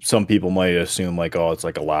 because some people might assume like, oh, it's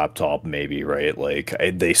like a laptop maybe, right? Like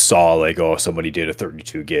they saw like, oh, somebody did a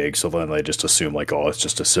 32 gig, so then they just assume like, oh, it's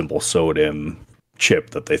just a simple SODIMM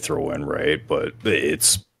chip that they throw in, right? But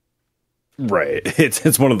it's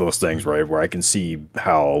one of those things, right, where I can see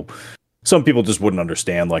how some people just wouldn't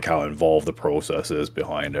understand like how involved the process is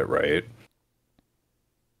behind it, right?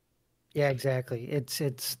 Yeah, exactly.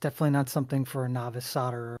 It's definitely not something for a novice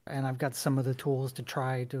solderer, and I've got some of the tools to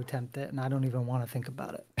try to attempt it, and I don't even want to think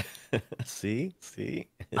about it. See?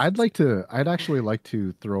 I'd actually like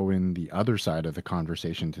to throw in the other side of the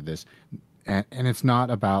conversation to this, and it's not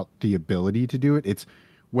about the ability to do it. It's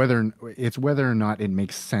whether or not it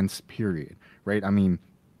makes sense. Period. Right? I mean,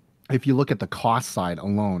 if you look at the cost side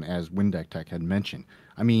alone, as Windeck Tech had mentioned,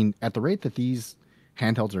 I mean, at the rate that these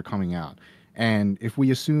handhelds are coming out, and if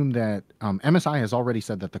we assume that MSI has already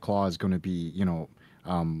said that the Claw is going to be,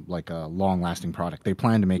 like a long-lasting product, they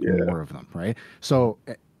plan to make more of them, right? So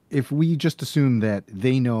if we just assume that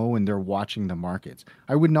they know and they're watching the markets,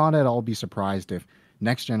 I would not at all be surprised if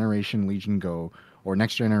next generation Legion Go or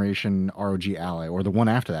next generation ROG Ally or the one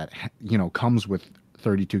after that, comes with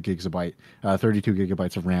 32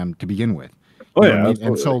 gigabytes of RAM to begin with. Oh, You know yeah, what I mean? absolutely.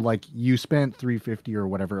 And so like you spent 350 or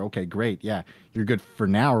whatever. Okay, great. Yeah, you're good for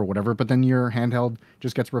now or whatever, but then your handheld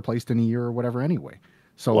just gets replaced in a year or whatever anyway.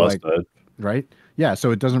 So Less like, than. right? Yeah,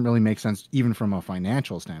 so it doesn't really make sense even from a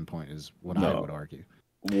financial standpoint is what I No. would argue.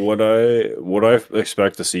 What I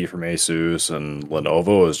expect to see from Asus and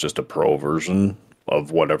Lenovo is just a pro version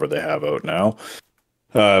of whatever they have out now.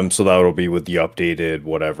 So that'll be with the updated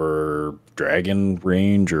whatever Dragon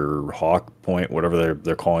range or Hawk Point, whatever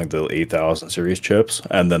they're calling the 8000 series chips,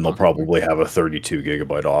 and then they'll probably have a 32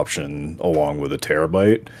 gigabyte option along with a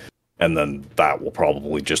terabyte, and then that will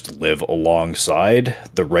probably just live alongside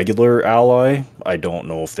the regular Ally. I don't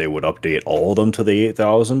know if they would update all of them to the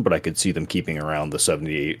 8000, but I could see them keeping around the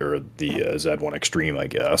 78 or the Z1 Extreme, I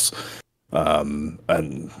guess.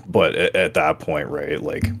 But at that point, right,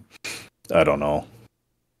 like I don't know.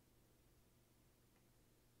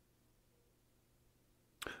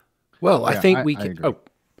 Well, I Yeah, think I- we I can. agree. Oh,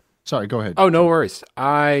 Sorry, go ahead. oh, no worries.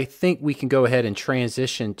 I think we can go ahead and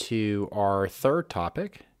transition to our third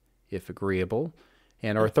topic, if agreeable.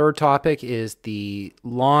 And our third topic is the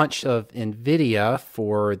launch of Nvidia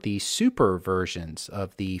for the super versions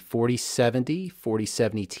of the 4070,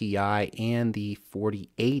 4070 Ti, and the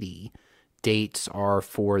 4080. Dates are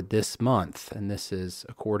for this month, and this is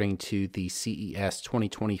according to the CES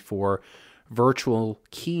 2024 virtual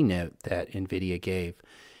keynote that Nvidia gave.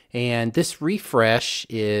 And this refresh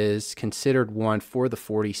is considered one for the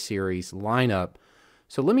 40 series lineup.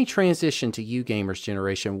 So let me transition to you, Gamers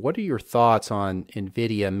Generation. What are your thoughts on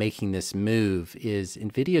Nvidia making this move? Is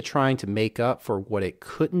Nvidia trying to make up for what it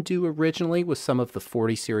couldn't do originally with some of the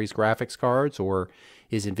 40 series graphics cards, or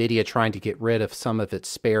is Nvidia trying to get rid of some of its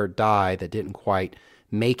spare die that didn't quite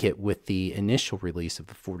make it with the initial release of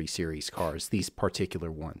the 40 series cards, these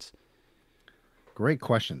particular ones? Great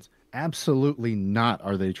questions. Absolutely not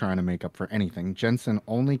are they trying to make up for anything. Jensen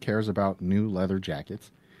only cares about new leather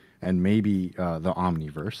jackets and maybe the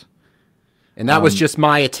Omniverse. And that was just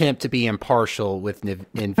my attempt to be impartial with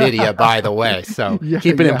NVIDIA, by the way. So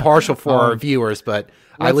keep it impartial for our viewers, but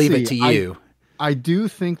I leave it to you. I do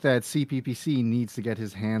think that CPPC needs to get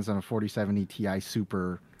his hands on a 4070 Ti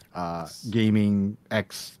Super gaming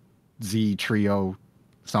XZ Trio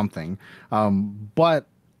something. But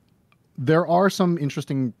there are some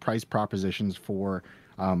interesting price propositions for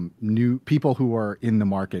new people who are in the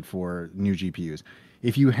market for new GPUs.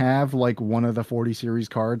 If you have like one of the 40 series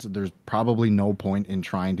cards, there's probably no point in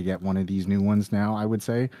trying to get one of these new ones now, I would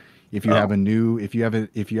say. If you have a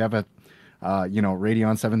Radeon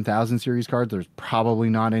 7000 series card, there's probably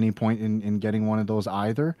not any point in getting one of those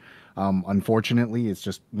either. Unfortunately, it's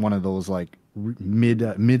just one of those like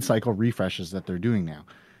mid-cycle refreshes that they're doing now.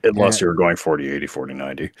 Unless you're going 4080,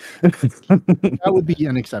 4090. That would be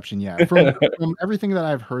an exception, yeah. From everything that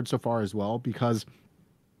I've heard so far as well, because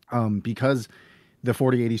the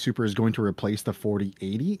 4080 Super is going to replace the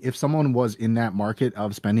 4080. If someone was in that market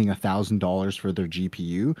of spending $1,000 for their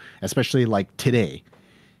GPU, especially like today,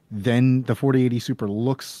 then the 4080 Super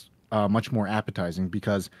looks much more appetizing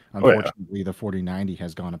because unfortunately the 4090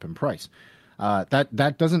 has gone up in price.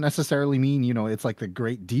 That doesn't necessarily mean, it's like the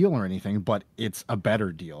great deal or anything, but it's a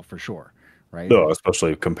better deal for sure, right? No,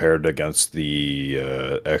 especially compared against the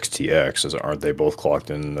XTX. Aren't they both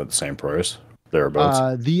clocked in at the same price?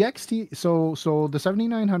 Thereabouts. The XT, so the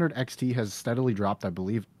 7900 XT has steadily dropped, I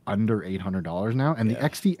believe, under $800 now, and the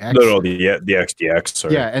XTX. No, the XTX.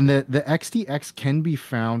 Sorry. Yeah, and the XTX can be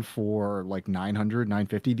found for like 900,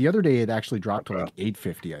 950. The other day it actually dropped to like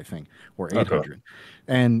 850, I think, or 800.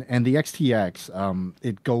 And the XTX,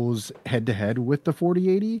 it goes head to head with the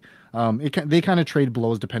 4080. They kind of trade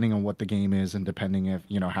blows depending on what the game is and depending if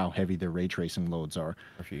how heavy their ray tracing loads are.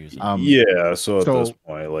 So at this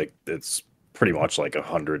point, like it's pretty much like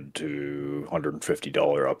 $100 to $150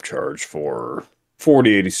 upcharge for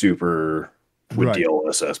 4080 Super with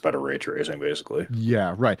DLSS better ray tracing, basically.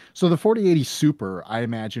 Yeah, right. So the 4080 Super, I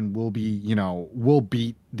imagine, will be will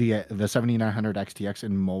beat the 7900 XTX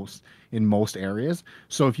in most areas.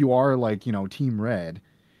 So if you are like Team Red,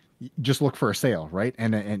 just look for a sale, right?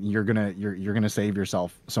 And you're gonna save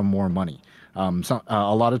yourself some more money.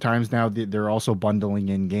 A lot of times now they're also bundling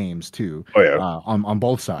in games too. Oh yeah, On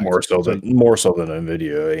both sides. more so than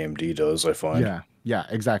Nvidia, AMD does, I find. Yeah, yeah,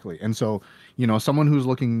 exactly. And so, someone who's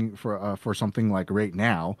looking for something like right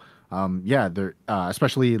now, yeah, there,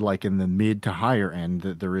 especially like in the mid to higher end,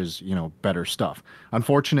 there is, better stuff.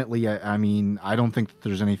 Unfortunately, I mean, I don't think that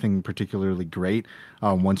there's anything particularly great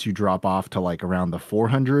once you drop off to like around the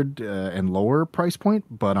 400 and lower price point.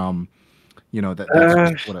 But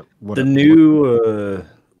that's just The new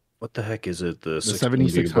what the heck is it? The the 16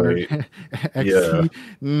 7600 gigabyte.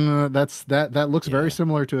 XT. Yeah, That looks very Yeah.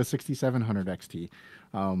 similar to a 6700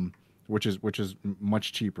 XT, which is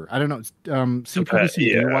much cheaper. I don't know. CPVC, do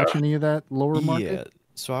you yeah. watch any of that lower market? Yeah.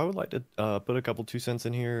 So I would like to put a couple 2 cents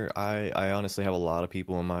in here. I honestly have a lot of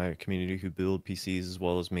people in my community who build PCs as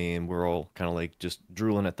well as me, and we're all kind of like just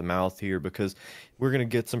drooling at the mouth here because we're gonna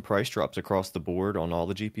get some price drops across the board on all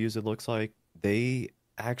the GPUs. It looks like they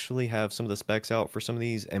actually have some of the specs out for some of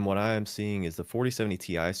these, and what I am seeing is the 4070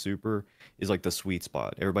 Ti Super is like the sweet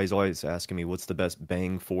spot. Everybody's always asking me what's the best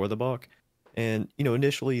bang for the buck. And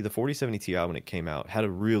initially the 4070 Ti when it came out had a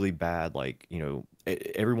really bad like,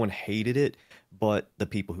 everyone hated it, but the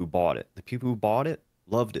people who bought it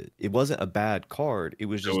loved it. It wasn't a bad card. It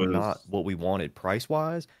was It just not was. what we wanted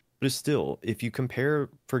price-wise. But it's still, if you compare,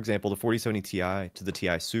 for example, the 4070 Ti to the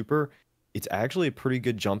Ti Super, it's actually a pretty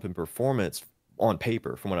good jump in performance on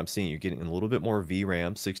paper from what I'm seeing. You're getting a little bit more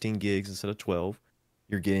VRAM, 16 gigs instead of 12.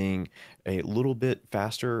 You're getting a little bit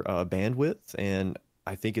faster bandwidth, and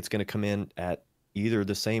I think it's going to come in at either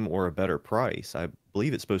the same or a better price. I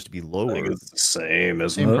believe it's supposed to be I think lower. it's the same,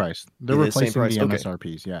 isn't Same it? price. They're It is same replacing price. the Okay.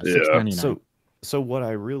 MSRPs. Yeah, Yeah. 699. So what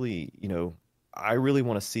I really, I really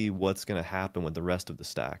want to see what's going to happen with the rest of the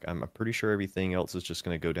stack. I'm pretty sure everything else is just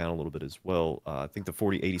going to go down a little bit as well. I think the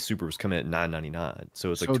 4080 Super was coming in at $999,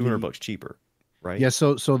 so it's like So 200 the bucks cheaper, right? Yeah,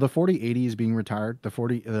 so the 4080 is being retired. The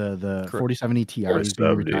Correct. 4070 Ti is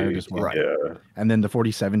being retired 470. as well. Right. Yeah. And then the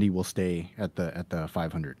 4070 will stay at the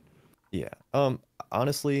 500. Yeah.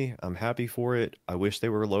 Honestly, I'm happy for it. I wish they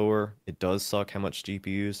were lower. It does suck how much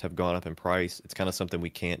GPUs have gone up in price. It's kind of something we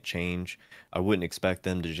can't change. I wouldn't expect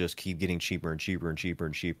them to just keep getting cheaper and cheaper and cheaper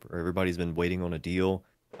and cheaper. Everybody's been waiting on a deal.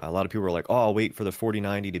 A lot of people are like, "Oh, I'll wait for the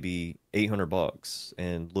 4090 to be 800 bucks."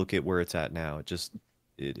 And look at where it's at now.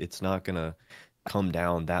 It's not gonna come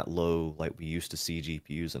down that low like we used to see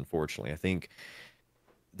GPUs, unfortunately. I think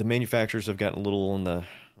the manufacturers have gotten a little on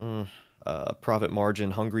the profit margin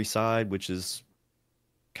hungry side, which is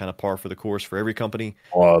kind of par for the course for every company.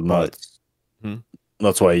 Well, But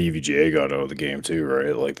that's why EVGA got out of the game too,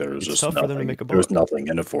 right? Like there was it's just tough for them to nothing. make a There was buck. nothing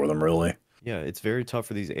in it for them, really. Yeah, it's very tough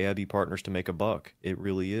for these AIB partners to make a buck. It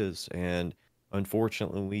really is. And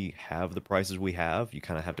unfortunately, we have the prices we have. You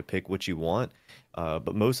kind of have to pick what you want.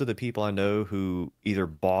 But most of the people I know who either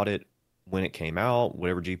bought it when it came out,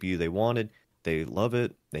 whatever GPU they wanted, they love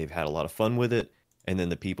it. They've had a lot of fun with it. And then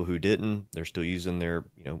the people who didn't, they're still using their,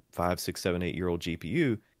 5, 6, 7, 8-year-old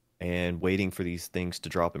GPU and waiting for these things to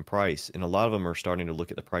drop in price. And a lot of them are starting to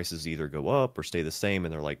look at the prices either go up or stay the same.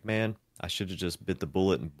 And they're like, man, I should have just bit the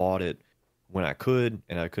bullet and bought it when I could,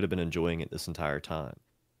 and I could have been enjoying it this entire time.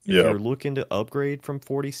 If Yeah. you're looking to upgrade from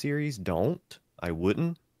 40 series, don't. I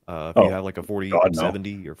wouldn't. If Oh, you have like a God, no.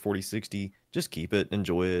 4070 or 4060, just keep it,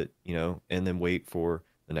 enjoy it, and then wait for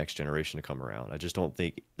the next generation to come around. I just don't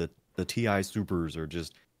think that the TI Supers are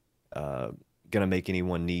just gonna make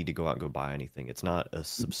anyone need to go out and go buy anything. It's not a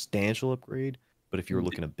substantial upgrade, but if you're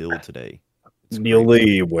looking to build today, it's The great.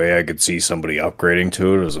 only way I could see somebody upgrading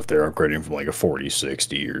to it is if they're upgrading from like a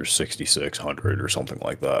 4060 or 6600 or something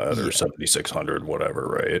like that, Yeah. or 7600, whatever,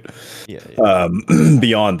 right? Yeah.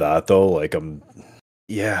 Beyond that, though, like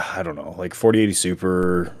I don't know. Like 4080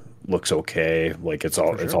 Super looks okay. Like it's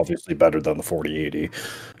For it's sure. obviously better than the 4080.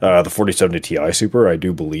 The 4070 Ti Super, I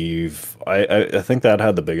do believe, I think that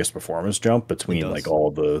had the biggest performance jump between does. like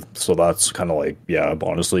all the. So that's kind of like, yeah,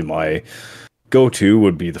 honestly, my go-to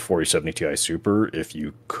would be the 4070 Ti Super if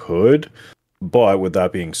you could. But with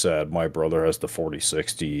that being said, my brother has the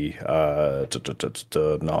 4060, not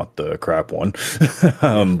the crap one,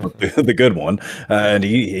 but the good one, and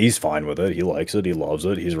he's fine with it. He likes it. He loves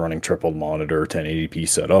it. He's running triple monitor, 1080p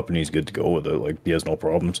setup, and he's good to go with it. Like he has no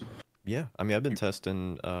problems. Yeah, I mean, I've been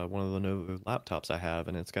testing one of the Lenovo laptops I have,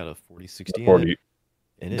 and it's got a 4060 in it. 40.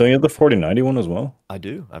 And Don't you have the 4090 one as well? I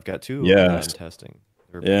do. I've got two of them that I'm Yes. testing.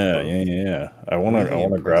 They're Yeah, both yeah. I want really to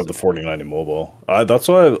grab the impressive. 4090 mobile. That's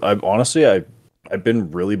why I've honestly I've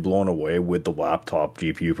been really blown away with the laptop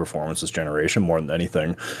GPU performance this generation more than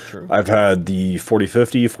anything. True. I've had the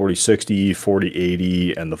 4050, 4060,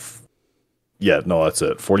 4080, and that's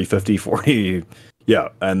it. 4050, Yeah,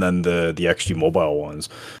 and then the XG mobile ones.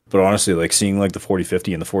 But honestly, like seeing like the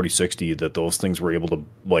 4050 and the 4060, that those things were able to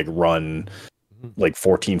like run like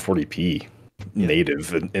 1440p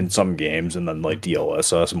native in some games, and then like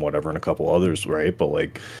DLSS and whatever in a couple others, right? But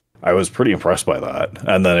like I was pretty impressed by that.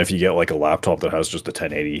 And then if you get like a laptop that has just a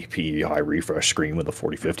 1080p high refresh screen with a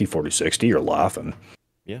 4050, 4060, you're laughing.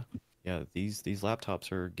 Yeah, yeah. These laptops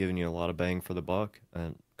are giving you a lot of bang for the buck,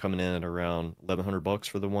 and coming in at around $1,100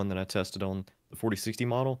 for the one that I tested on the 4060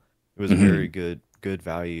 model. It was a very good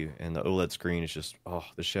value, and the OLED screen is just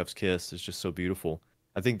the chef's kiss. It's just so beautiful.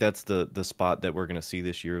 I think that's the spot that we're gonna see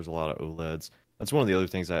this year is a lot of OLEDs. That's one of the other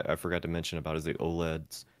things I forgot to mention about is the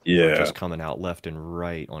OLEDs are Yeah. just coming out left and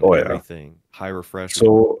right on Oh yeah. everything. High refresh.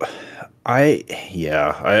 So I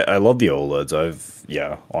love the OLEDs.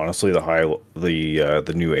 Honestly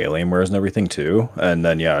the new Alienwares and everything too. And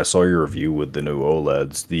then I saw your review with the new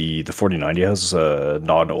OLEDs. The 4090 has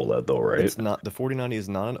not an OLED though, right? It's not the 4090 is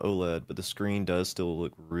not an OLED, but the screen does still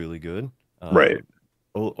look really good. Right.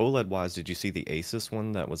 OLED wise, did you see the Asus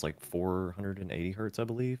one that was like 480 hertz, I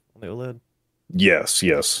believe, on the OLED? Yes.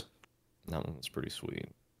 That one was pretty sweet.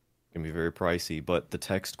 Can be very pricey, but the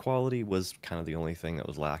text quality was kind of the only thing that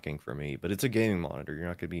was lacking for me. But it's a gaming monitor. You're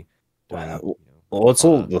not going to be doing. Well, that's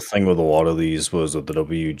the thing with a lot of these was that the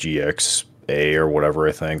WGXA or whatever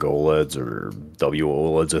I think OLEDs or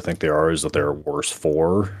WOLEDs I think they are is that they're worse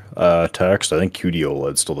for text. I think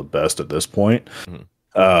QD-OLED's still the best at this point.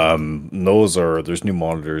 There's new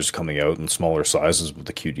monitors coming out in smaller sizes with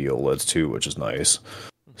the QD-OLEDs too, which is nice.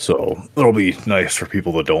 So it'll be nice for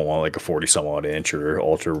people that don't want like a 40 some odd inch or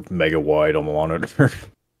ultra mega wide on the monitor.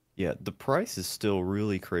 Yeah, the price is still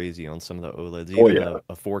really crazy on some of the OLEDs. Even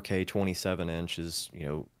a 4K 27 inch is,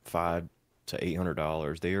 $500 to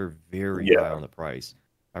 $800. They are very high on the price.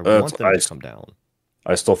 I want them to come down.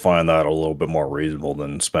 I still find that a little bit more reasonable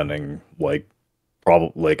than spending like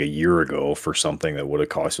probably like a year ago for something that would have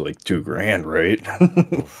cost you like $2,000, right?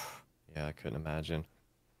 Yeah, I couldn't imagine.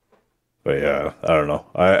 But yeah, I don't know.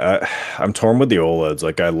 I'm torn with the OLEDs.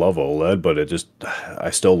 Like I love OLED, but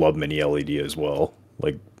I still love mini LED as well.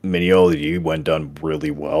 Like mini LED when done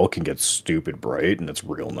really well can get stupid bright and it's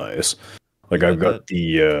real nice. Like I've got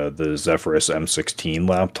the Zephyrus M16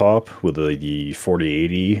 laptop with the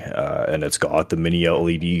 4080, and it's got the mini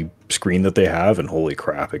LED screen that they have, and holy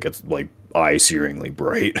crap, it gets like eye-searingly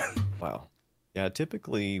bright. Wow. Yeah, I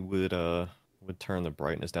typically would turn the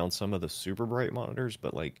brightness down some of the super bright monitors,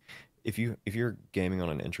 but like if you're gaming on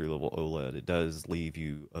an entry level OLED, it does leave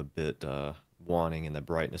you a bit wanting in the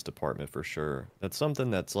brightness department for sure. That's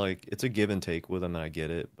something that's like it's a give and take with them, and I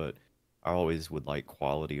get it, but I always would like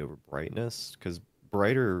quality over brightness because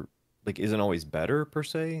brighter like isn't always better per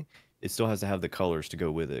se. It still has to have the colors to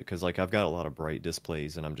go with it because like I've got a lot of bright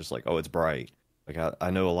displays and I'm just like, oh, it's bright. Like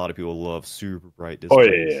I know a lot of people love super bright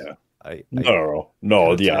displays. Oh yeah. I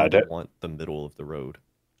want the middle of the road.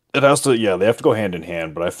 It has to, they have to go hand in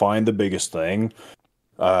hand. But I find the biggest thing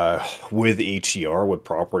with HDR, with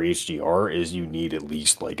proper HDR, is you need at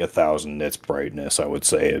least like 1,000 nits brightness. I would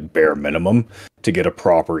say at bare minimum to get a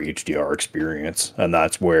proper HDR experience, and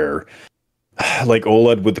that's where, like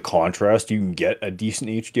OLED with the contrast, you can get a decent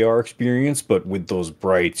HDR experience, but with those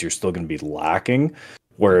brights, you're still going to be lacking.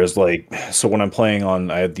 Whereas, like, so when I'm playing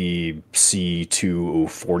I have the C2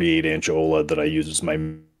 48-inch OLED that I use as my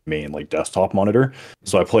main like desktop monitor.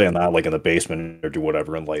 So I play on that like in the basement or do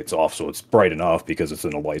whatever and lights off. So it's bright enough because it's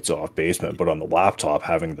in a lights off basement. But on the laptop,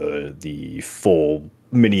 having the full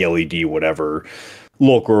mini LED whatever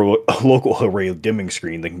local array dimming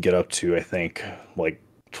screen that can get up to I think like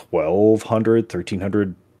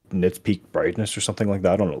 1,300 nits peak brightness or something like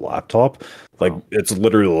that on a laptop. Like it's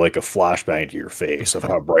literally like a flashbang to your face of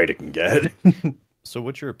how bright it can get. So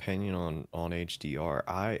what's your opinion on HDR?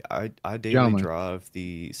 I daily drive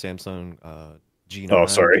the Samsung G9. Oh,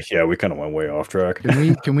 sorry. Yeah, we kind of went way off track.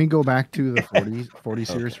 Can we go back to the 40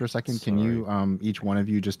 series for a second? Sorry. Can you each one of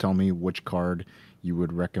you just tell me which card you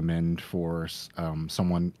would recommend for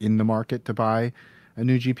someone in the market to buy a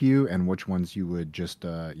new GPU and which ones you would just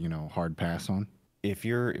hard pass on? If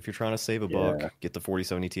you're trying to save a buck, get the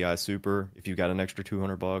 4070 Ti Super. If you've got an extra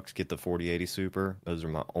 $200, get the 4080 Super. Those are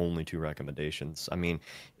my only two recommendations. I mean,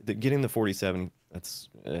 getting the 4070, that's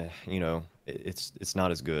it's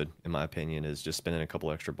not as good in my opinion as just spending a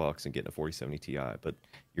couple extra bucks and getting a 4070 Ti. But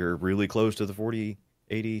you're really close to the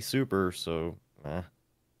 4080 Super, so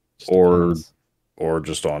or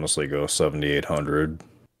just honestly go 7800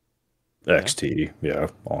 XT. Yeah,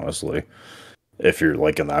 honestly. If you're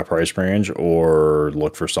like in that price range, or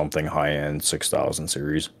look for something high-end 6000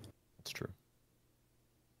 series. That's true.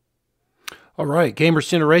 All right, Gamers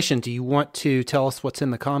Generation, do you want to tell us what's in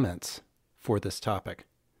the comments for this topic?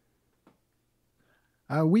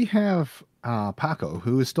 We have Paco,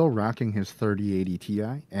 who is still rocking his 3080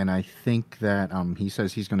 Ti, and I think that he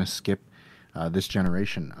says he's going to skip this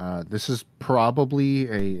generation. This is probably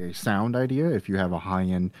a sound idea if you have a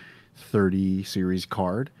high-end 30 series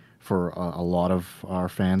card for a lot of our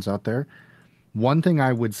fans out there. One thing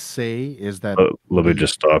I would say is that Let me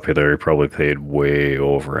just stop you there. He probably paid way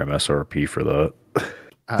over MSRP for that.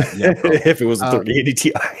 yeah, if it was a 3080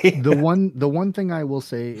 Ti. the one thing I will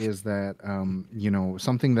say is that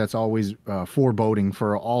something that's always foreboding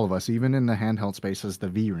for all of us, even in the handheld space, is the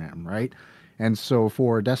VRAM, right? And so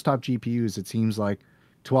for desktop GPUs, it seems like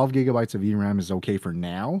 12 gigabytes of VRAM is okay for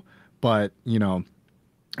now, but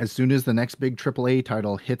as soon as the next big AAA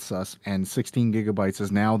title hits us and 16 gigabytes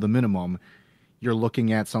is now the minimum, you're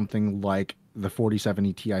looking at something like the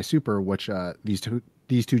 4070 Ti Super, which these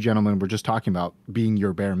two gentlemen were just talking about being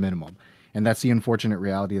your bare minimum. And that's the unfortunate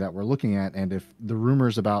reality that we're looking at. And if the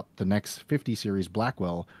rumors about the next 50 series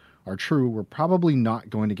Blackwell are true, we're probably not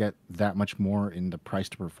going to get that much more in the price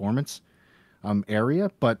to performance area.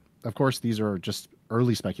 But of course, these are just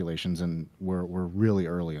early speculations, and we're really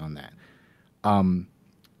early on that.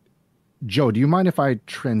 Joe, do you mind if I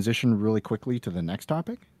transition really quickly to the next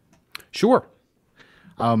topic? Sure.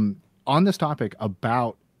 On this topic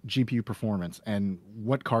about GPU performance and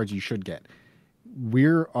what cards you should get, we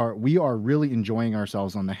are really enjoying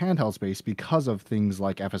ourselves on the handheld space because of things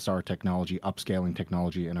like FSR technology, upscaling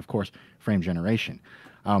technology, and of course frame generation.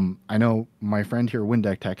 I know my friend here,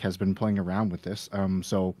 Windeck Tech, has been playing around with this.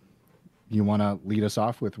 So you want to lead us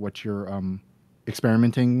off with what you're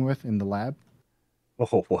experimenting with in the lab?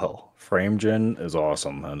 Oh, well, frame gen is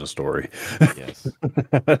awesome. End of story. Yes.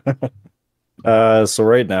 So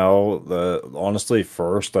right now, honestly,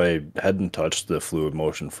 first I hadn't touched the fluid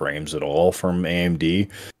motion frames at all from AMD.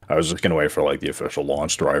 I was just gonna wait for like the official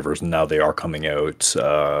launch drivers, and now they are coming out.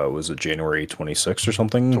 Was it January 26th or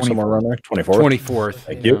something? 24th. Somewhere around there? 24th? 24th.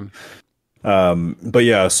 Thank you. But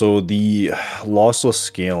yeah, so the lossless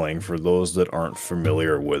scaling, for those that aren't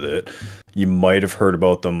familiar with it, you might have heard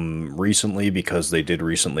about them recently because they did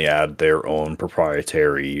recently add their own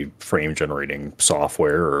proprietary frame generating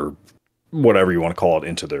software, or whatever you want to call it,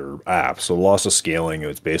 into their app. So lossless scaling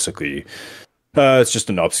is basically it's just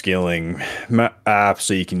an upscaling app,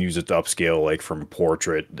 so you can use it to upscale like from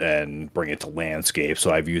portrait and bring it to landscape.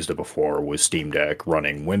 So I've used it before with Steam Deck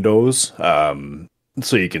running Windows.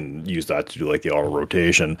 So you can use that to do like the auto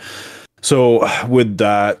rotation. So with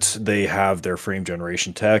that, they have their frame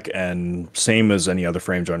generation tech, and same as any other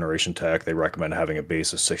frame generation tech, they recommend having a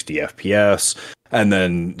base of 60 FPS, and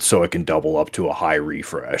then so it can double up to a high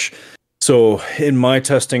refresh. So in my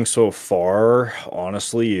testing so far,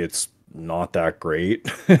 honestly, it's not that great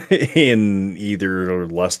in either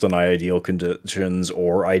less than ideal conditions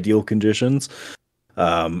or ideal conditions.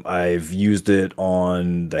 I've used it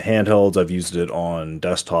on the handhelds, I've used it on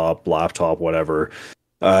desktop, laptop, whatever.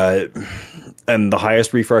 And the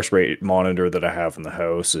highest refresh rate monitor that I have in the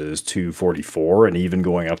house is 244, and even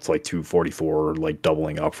going up to like 244, like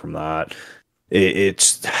doubling up from that,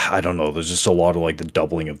 it's, I don't know, there's just a lot of like the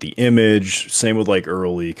doubling of the image. Same with like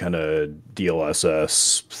early kind of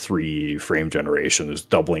DLSS 3 frame generation, there's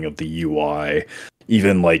doubling of the UI.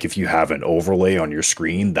 Even like if you have an overlay on your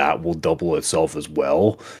screen, that will double itself as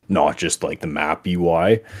well, not just like the map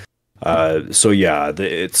UI. So yeah,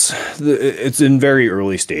 it's in very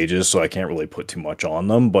early stages, so I can't really put too much on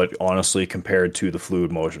them. But honestly, compared to the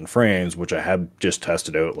fluid motion frames, which I have just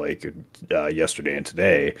tested out like yesterday and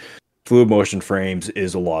today, fluid motion frames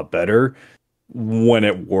is a lot better when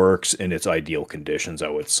it works in its ideal conditions, I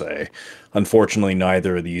would say. Unfortunately,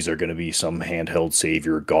 neither of these are going to be some handheld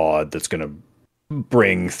savior god that's going to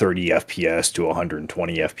bring 30 FPS to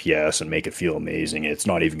 120 FPS and make it feel amazing. It's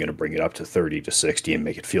not even going to bring it up to 30 to 60 and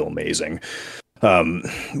make it feel amazing.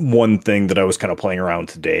 One thing that I was kind of playing around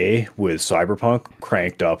today with Cyberpunk,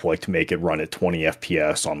 cranked up like to make it run at 20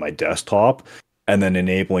 FPS on my desktop, and then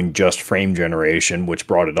enabling just frame generation, which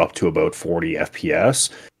brought it up to about 40 FPS,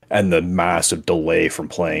 and the massive delay from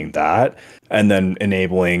playing that, and then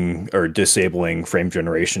enabling or disabling frame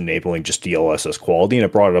generation, enabling just DLSS quality, and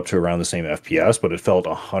it brought it up to around the same FPS, but it felt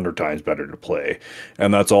 100 times better to play.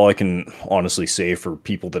 And that's all I can honestly say for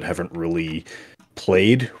people that haven't really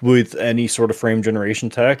played with any sort of frame generation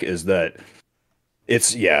tech, is that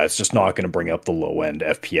it's just not going to bring up the low end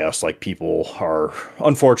FPS like people are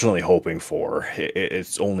unfortunately hoping for.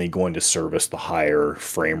 It's only going to service the higher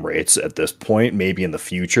frame rates at this point. Maybe in the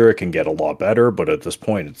future it can get a lot better, but at this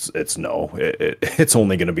point it's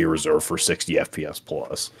only going to be reserved for 60 FPS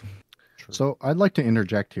plus. So I'd like to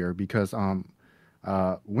interject here because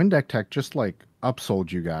Windeck Tech just like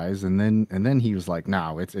upsold you guys, and then he was like,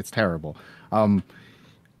 "No, it's terrible." Um,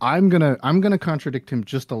 I'm gonna contradict him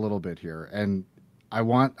just a little bit here, and I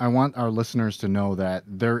want our listeners to know that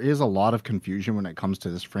there is a lot of confusion when it comes to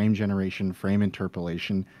this frame generation, frame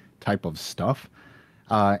interpolation type of stuff.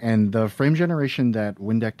 And the frame generation that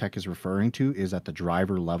Windeck Tech is referring to is at the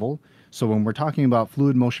driver level. So when we're talking about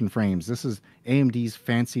fluid motion frames, this is AMD's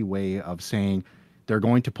fancy way of saying they're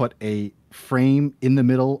going to put a frame in the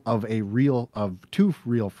middle of two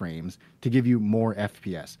real frames to give you more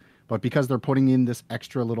FPS. But because they're putting in this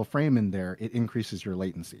extra little frame in there, it increases your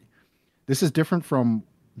latency. This is different from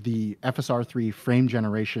the FSR3 frame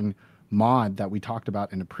generation mod that we talked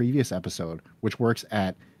about in a previous episode, which works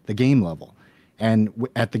at the game level. And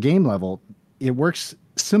at the game level, it works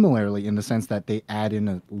similarly in the sense that they add in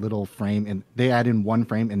a little frame and they add in one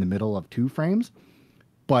frame in the middle of two frames.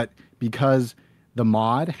 But because the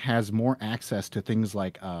mod has more access to things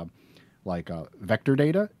like vector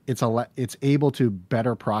data, it's able to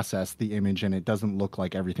better process the image, and it doesn't look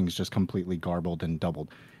like everything's just completely garbled and doubled.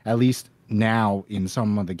 At least now in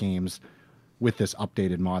some of the games with this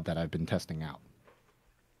updated mod that I've been testing out.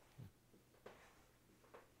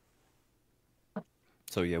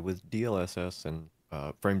 So yeah, with DLSS and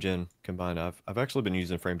FrameGen combined, I've actually been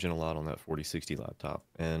using FrameGen a lot on that 4060 laptop,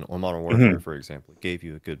 and on Modern Warfare, for example, it gave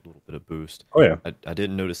you a good little bit of boost. Oh yeah. I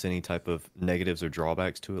didn't notice any type of negatives or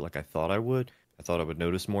drawbacks to it like I thought I would. I thought I would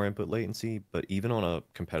notice more input latency, but even on a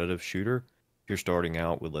competitive shooter, if you're starting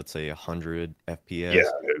out with, let's say, 100 FPS,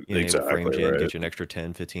 Yeah, exactly, FrameGen right. get you an extra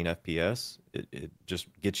 10, 15 FPS. It just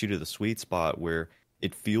gets you to the sweet spot where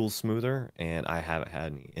it feels smoother, and I haven't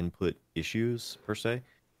had any input issues per se,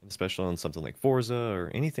 especially on something like Forza or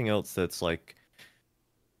anything else that's like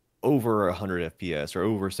over 100 FPS or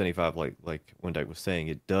over 75, like Wendyke was saying.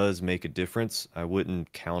 It does make a difference. I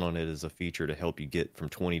wouldn't count on it as a feature to help you get from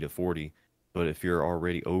 20 to 40, but if you're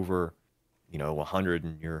already over 100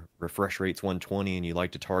 and your refresh rate's 120 and you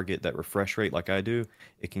like to target that refresh rate like I do,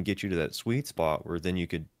 it can get you to that sweet spot where then you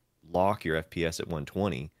could lock your FPS at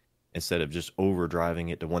 120 instead of just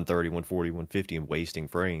overdriving it to 130, 140, 150 and wasting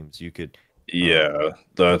frames. You could Yeah,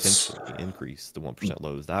 that's potentially increase the 1%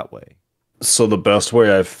 lows that way. so the best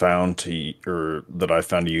way I've found to use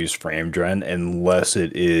FrameGen, unless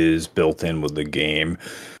it is built in with the game.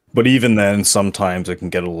 But even then, sometimes it can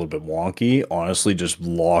get a little bit wonky. Honestly, just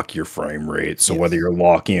lock your frame rate. So whether Yes. you're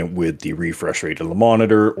locking it with the refresh rate of the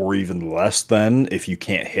monitor or even less than, if you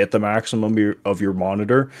can't hit the maximum of your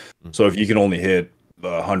monitor. So if you can only hit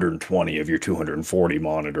 120 of your 240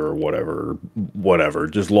 monitor or whatever,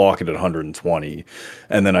 just lock it at 120.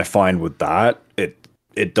 And then I find with that,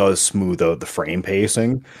 it does smooth out the frame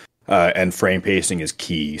pacing. And frame pacing is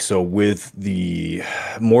key. So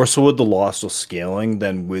more so with the lossless scaling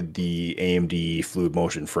than with the AMD fluid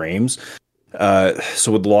motion frames.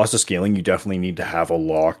 So with the lossless scaling, you definitely need to have a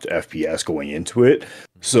locked FPS going into it.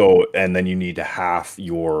 So, and then you need to half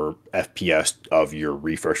your FPS of your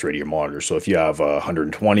refresh rate of your monitor. So if you have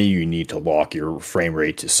 120, you need to lock your frame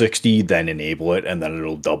rate to 60, then enable it, and then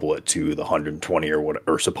it'll double it to the 120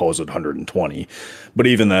 or supposed 120. But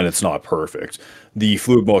even then, it's not perfect. The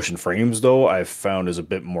fluid motion frames, though, I've found is a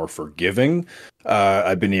bit more forgiving.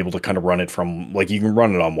 I've been able to kind of run it from, like, you can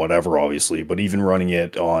run it on whatever, obviously, but even running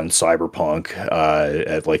it on Cyberpunk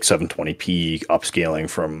at like 720p,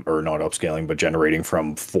 or not upscaling, but generating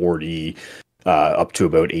from 40 up to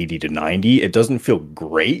about 80 to 90, it doesn't feel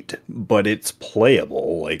great, but it's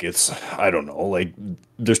playable. Like, I don't know, like,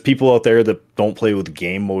 there's people out there that don't play with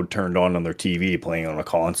game mode turned on their TV playing on a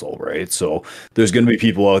console, right? So there's going to be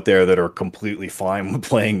people out there that are completely fine with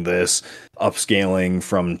playing this, upscaling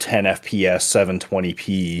from 10 FPS,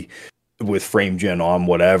 720p with frame gen on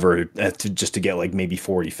whatever, just to get like maybe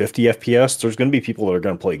 40, 50 FPS. There's going to be people that are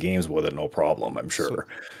going to play games with it, no problem, I'm sure.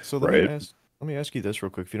 So right? let me ask you this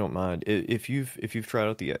real quick, if you don't mind. If you've tried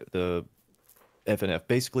out the FNF,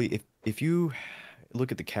 basically, if you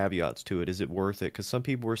look at the caveats to it, is it worth it? Because some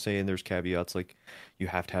people were saying there's caveats like you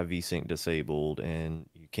have to have VSync disabled and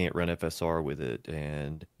you can't run FSR with it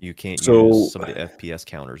and you can't use some of the FPS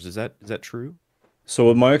counters. Is that true? So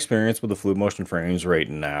with my experience with the fluid motion frames right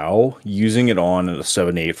now, using it on a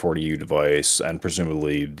 7840U device and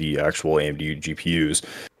presumably the actual AMD GPUs,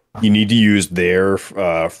 you need to use their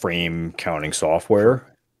frame counting software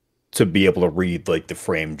to be able to read like the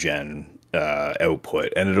frame gen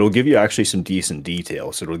output, and it'll give you actually some decent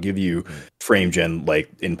detail. So it'll give you frame gen like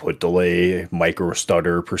input delay, micro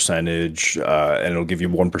stutter percentage, and it'll give you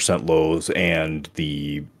 1% lows and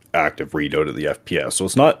the active readout of the FPS. So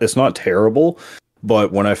it's not terrible.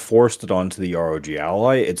 But when I forced it onto the ROG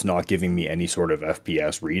Ally, it's not giving me any sort of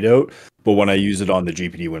FPS readout. But when I use it on the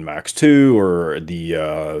GPD Win Max 2 or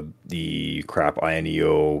the crap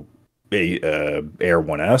INEO Air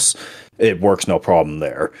 1S, it works no problem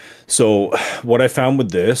there. So what I found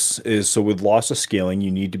with this is, so with loss of scaling,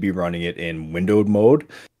 you need to be running it in windowed mode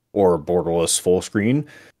or borderless full screen.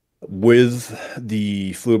 With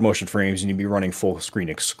the fluid motion frames, you need to be running full screen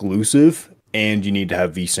exclusive, and you need to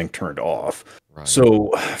have VSync turned off. Right.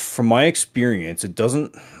 So, from my experience, it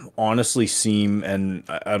doesn't honestly seem, and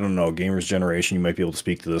I don't know, Gamers Generation, you might be able to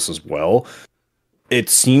speak to this as well. It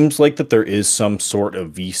seems like that there is some sort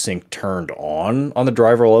of VSync turned on the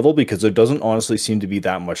driver level, because there doesn't honestly seem to be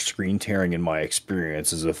that much screen tearing in my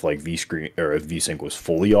experience, as if like if VSync was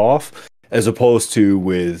fully off, as opposed to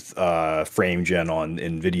with frame gen on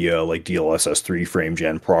Nvidia, like DLSS 3 frame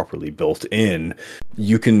gen properly built in.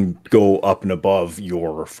 You can go up and above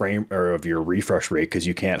your frame or of your refresh rate, because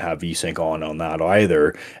you can't have VSync on that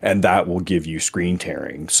either, and that will give you screen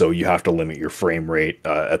tearing. So you have to limit your frame rate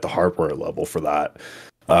at the hardware level for that.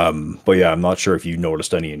 But yeah, I'm not sure if you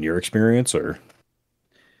noticed any in your experience or.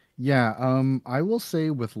 Yeah, I will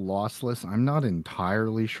say with lossless, I'm not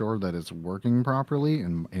entirely sure that it's working properly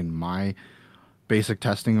in my basic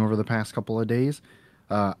testing over the past couple of days.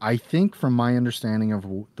 I think from my understanding of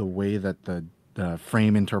the way that the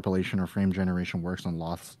frame interpolation or frame generation works on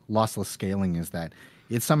lossless scaling is that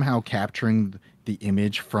it's somehow capturing the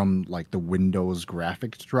image from like the Windows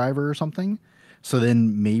graphics driver or something. So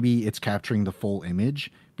then maybe it's capturing the full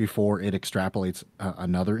image before it extrapolates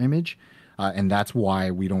another image. And that's why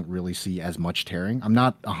we don't really see as much tearing. I'm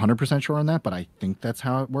not 100% sure on that, but I think that's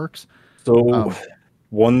how it works. So,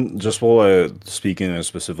 one, just while speaking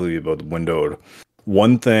specifically about the windowed,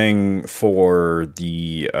 one thing for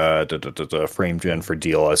the frame gen for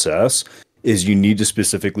DLSS is you need to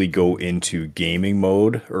specifically go into gaming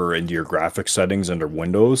mode or into your graphics settings under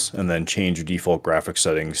Windows, and then change your default graphics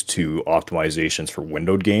settings to optimizations for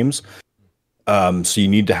windowed games. So you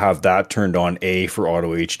need to have that turned on, A, for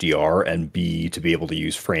auto HDR, and B, to be able to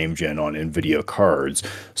use frame gen on Nvidia cards.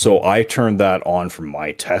 So I turned that on for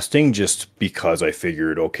my testing, just because I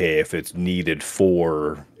figured, okay, if it's needed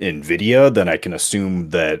for Nvidia, then I can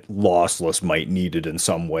assume that lossless might need it in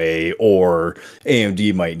some way, or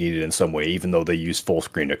AMD might need it in some way, even though they use full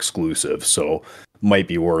screen exclusive. So might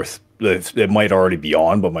be worth, it might already be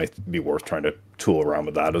on, but might be worth trying to tool around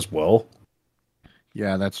with that as well.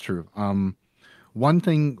 Yeah, that's true. One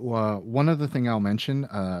other thing I'll mention,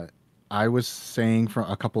 I was saying for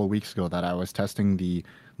a couple of weeks ago that I was testing the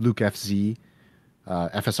Luke FZ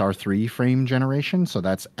FSR3 frame generation, so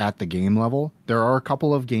that's at the game level. There are a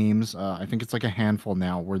couple of games, I think it's like a handful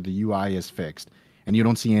now, where the UI is fixed and you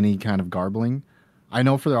don't see any kind of garbling. I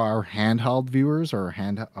know for our handheld viewers or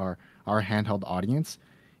our handheld audience,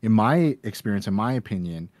 in my experience, in my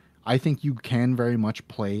opinion, I think you can very much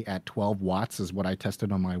play at 12 watts, is what I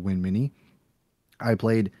tested on my Win Mini. I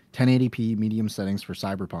played 1080p medium settings for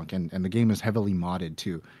Cyberpunk, and the game is heavily modded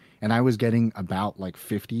too. And I was getting about like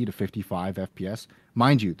 50 to 55 FPS.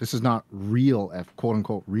 Mind you, this is not real quote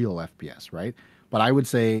unquote real FPS, right? But I would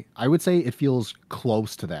say it feels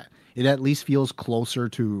close to that. It at least feels closer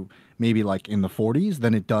to maybe like in the 40s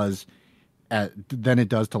than it does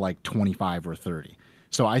to like 25 or 30.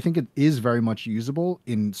 So I think it is very much usable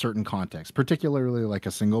in certain contexts, particularly like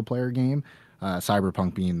a single player game,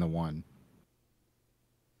 Cyberpunk being the one.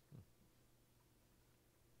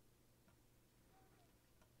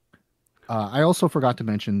 I also forgot to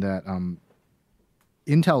mention that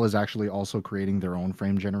Intel is actually also creating their own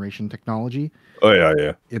frame generation technology. Oh yeah,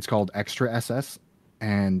 yeah. It's called Extra SS,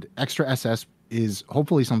 and Extra SS is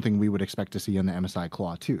hopefully something we would expect to see in the MSI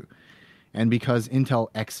Claw 2. And because Intel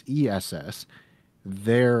XeSS,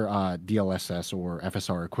 their DLSS or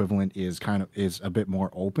FSR equivalent is a bit more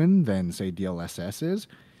open than say DLSS is,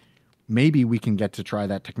 maybe we can get to try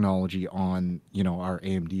that technology on our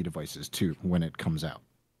AMD devices too when it comes out.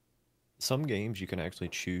 Some games you can actually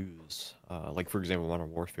choose, like for example,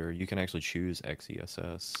 Modern Warfare, you can actually choose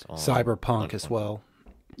XeSS on Cyberpunk as well.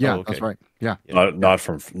 Yeah, Oh, okay. that's right. Yeah,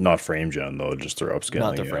 Not frame gen though, just through upscaling.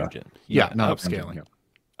 Not the frame gen. Yeah, not upscaling. upscaling.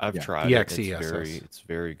 I've Yeah. tried The it. XeSS. It's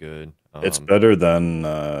very good. It's better than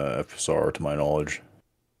FSR to my knowledge,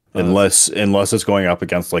 Uh, unless it's going up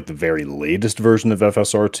against like the very latest version of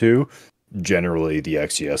FSR2. Generally, the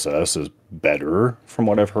XeSS is better from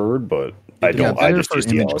what I've heard, but I don't. I better just for use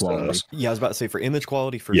image DLSS. quality. Yeah, I was about to say for image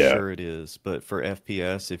quality, for Yeah. sure it is. But for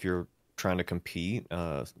FPS, if you're trying to compete,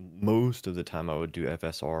 most of the time I would do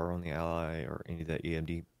FSR on the Ally or any of the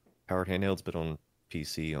AMD powered handhelds. But on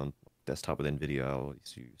PC, on desktop with Nvidia, I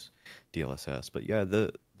always use DLSS. But yeah,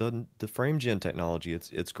 the frame gen technology,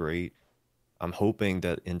 it's great. I'm hoping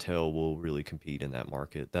that Intel will really compete in that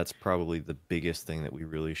market. That's probably the biggest thing that we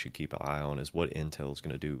really should keep an eye on is what Intel is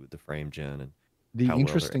going to do with the frame gen and The how well their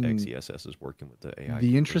interesting XeSS is working with the AI. the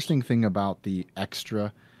cores. interesting thing about the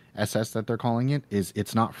extra SS that they're calling it is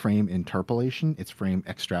it's not frame interpolation, it's frame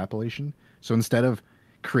extrapolation. So instead of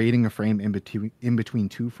creating a frame in between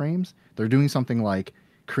two frames, they're doing something like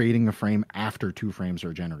creating a frame after two frames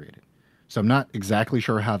are generated. So I'm not exactly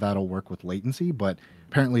sure how that'll work with latency, but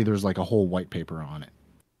apparently there's like a whole white paper on it.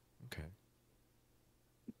 Okay.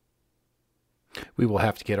 We will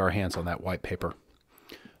have to get our hands on that white paper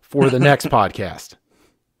for the next podcast.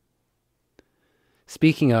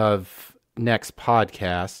 Speaking of next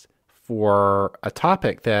podcast, for a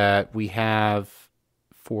topic that we have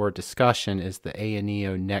for discussion is the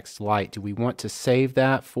ANEO Next Lite. Do we want to save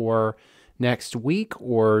that for next week,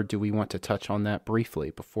 or do we want to touch on that briefly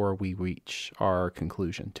before we reach our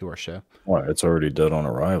conclusion to our show? Well, it's already dead on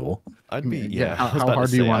arrival. I'd be Yeah, I was how about hard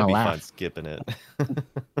to do you say, wanna I'd be laugh? fine skipping it.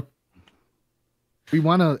 We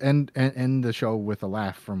want to end the show with a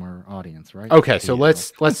laugh from our audience, right? Okay, so Yeah.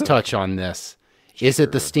 let's touch on this. Is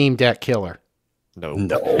it the Sure. Steam Deck killer? No.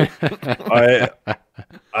 No,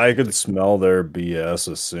 I could smell their BS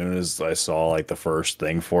as soon as I saw like the first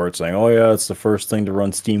thing for it, saying, "Oh yeah, it's the first thing to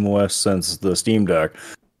run SteamOS since the Steam Deck."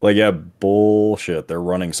 Like, yeah, bullshit. They're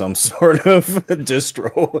running some sort of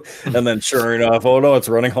distro, and then sure enough, oh no, it's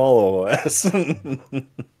running HoloOS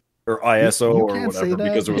or ISO You or can't say whatever that.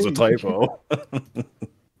 because it was a typo.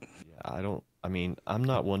 Yeah, I mean, I'm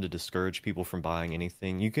not one to discourage people from buying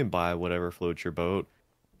anything. You can buy whatever floats your boat.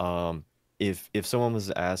 If someone was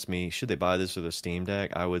to ask me, should they buy this or the Steam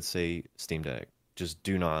Deck, I would say Steam Deck. Just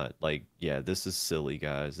do not this is silly,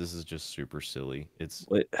 guys. This is just super silly. It's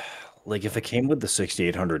Like if it came with the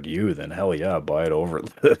 6800U, then hell yeah, buy it over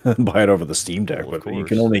buy it over the Steam Deck. Well, of But you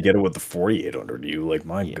can course. only get it with the 4800U. Like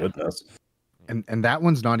my Yeah. goodness, And that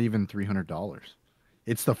one's not even $300.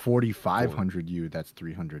 It's the 4500U that's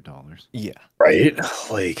 $300. yeah. right?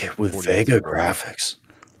 Like with 40 Vega is- graphics.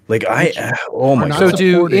 Like are oh my not So god.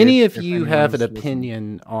 do supported any of if you have an anyone's listening.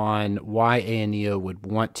 opinion on why ANEO would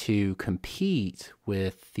want to compete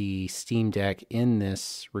with the Steam Deck in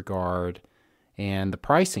this regard and the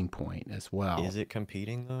pricing point as well? Is it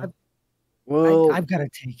competing though? Well, I've got a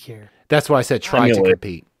take here. That's why I said try to Emulate.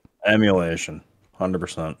 compete. emulation,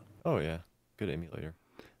 100%. Oh yeah, good emulator.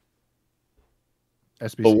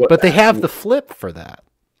 SBC. But they have the flip for that.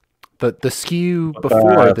 The SKU But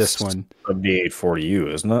before this that's one. of the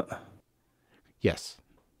 840U, isn't it? Yes.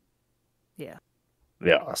 Yeah.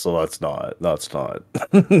 Yeah, so that's not that's not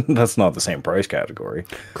the same price category.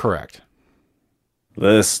 Correct.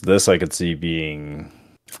 This I could see being,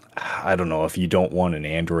 I don't know, if you don't want an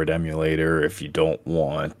Android emulator, if you don't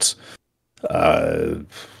want a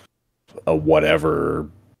whatever,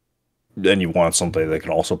 then you want something that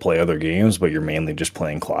can also play other games, but you're mainly just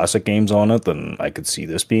playing classic games on it, then I could see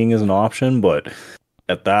this being as an option. But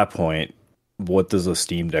at that point, what does a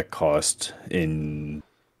Steam Deck cost in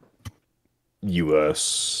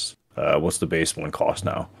US? What's the base one cost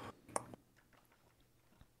now?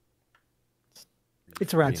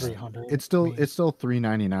 It's around Yeah. 300. It's still I mean,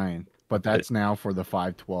 $399, but that's now for the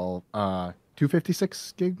 512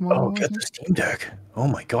 256 gig Oh, model. I get think? the Steam Deck. Oh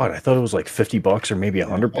my god, I thought it was like $50 or maybe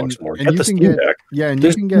 $100 more. And Get you the can Steam get Deck. yeah, and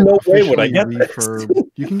There's you can get no way would I officially get this. refurb.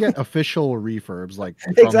 You can get official refurbs like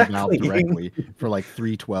from Exactly. Valve directly for like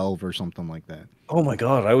 312 or something like that. Oh my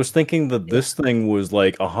god, I was thinking that this thing was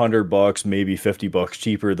like $100, maybe $50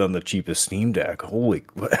 cheaper than the cheapest Steam Deck. Holy,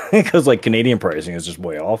 because like Canadian pricing is just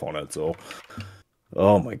way off on it. So,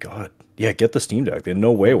 oh my god, yeah, get the Steam Deck. In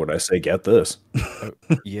no way would I say get this.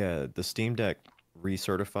 Yeah, the Steam Deck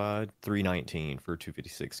recertified $319 for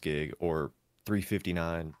 256 gig or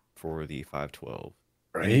 $359 for the 512.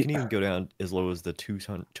 And you Right? can even go down as low as the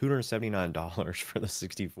 $279 for the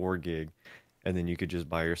 64 gig, and then you could just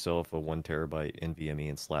buy yourself a 1 terabyte NVMe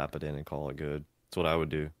and slap it in and call it good. That's what I would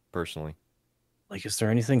do personally. Like, is there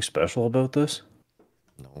anything special about this?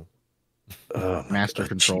 No. Oh my Master God,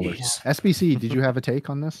 controllers. jeez. SBC, did you have a take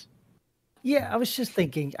on this? Yeah, I was just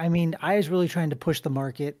thinking. I mean, I was really trying to push the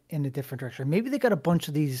market in a different direction. Maybe they got a bunch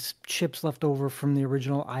of these chips left over from the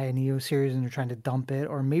original INEO series and they're trying to dump it,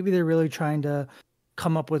 or maybe they're really trying to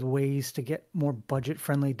come up with ways to get more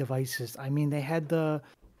budget-friendly devices. I mean, they had the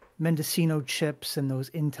Mendocino chips and those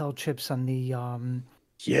Intel chips on the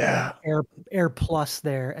Yeah. Air Plus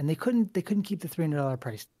there, and they couldn't keep the $300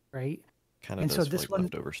 price, right? Kind of And does so feel this like one-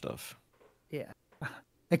 leftover stuff. Yeah,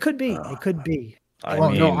 it could be. It could be. I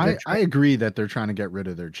Well, no, mean, I agree that they're trying to get rid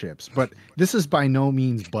of their chips, but this is by no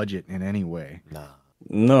means budget in any way. Nah.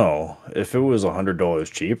 no. If it was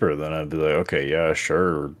 $100 cheaper, then I'd be like, okay, yeah,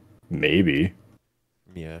 sure. maybe.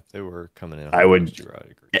 Yeah, if they were coming in, I would, cheaper,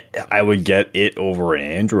 I'd agree. I would get it over an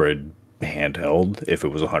Android handheld if it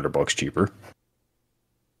was $100 cheaper.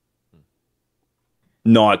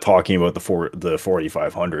 Not talking about the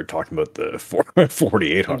 4500, talking about the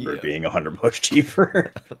 4800 being $100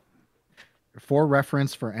 cheaper. For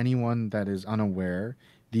reference, for anyone that is unaware,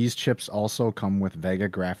 these chips also come with Vega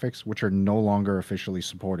graphics, which are no longer officially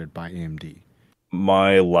supported by AMD.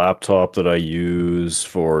 My laptop that I use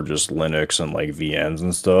for just Linux and like VNs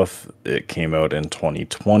and stuff, it came out in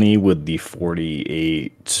 2020 with the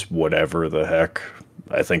 48 whatever the heck,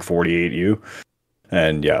 I think 48U.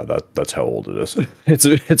 And yeah, that's how old it is.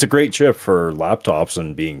 It's a great chip for laptops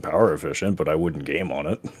and being power efficient, but I wouldn't game on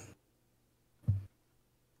it.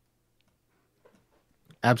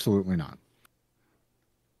 Absolutely not.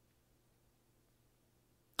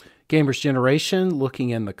 Gamers Generation,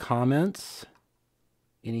 looking in the comments,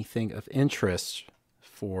 anything of interest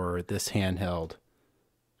for this handheld?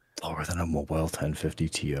 Lower than a mobile 1050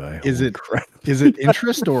 Ti. Is it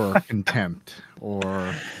interest or contempt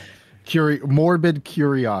or morbid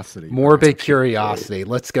curiosity? Morbid curiosity.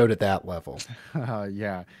 Let's go to that level.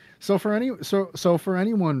 Yeah. So for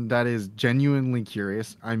anyone that is genuinely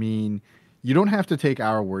curious, I mean, you don't have to take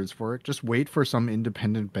our words for it. Just wait for some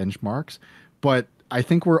independent benchmarks. But I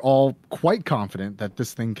think we're all quite confident that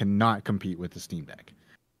this thing cannot compete with the Steam Deck.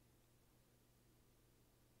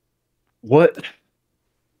 What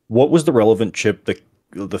was the relevant chip, the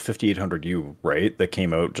 5800U, right? That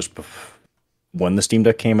came out just when the Steam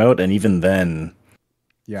Deck came out, and even then,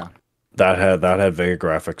 yeah, that had Vega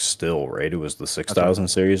graphics still, right? It was the 6000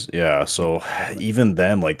 series. Yeah, so even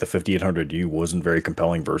then, like the 5800U wasn't very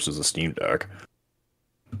compelling versus the Steam Deck.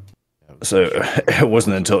 So it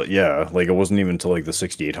wasn't until it wasn't even until like the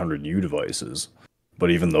 6800U devices.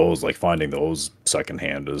 But even those, like finding those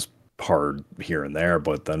secondhand is hard here and there,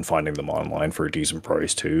 but then finding them online for a decent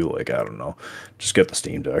price too, like I don't know. Just get the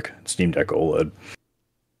Steam Deck OLED.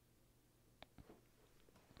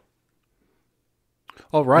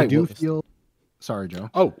 All right. I do feel... Sorry, Joe.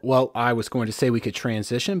 Oh, well, I was going to say we could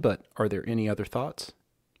transition, but are there any other thoughts?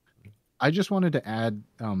 I just wanted to add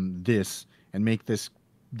this and make this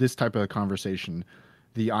type of conversation,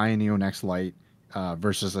 the Neo Next Lite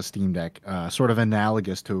versus a Steam Deck, sort of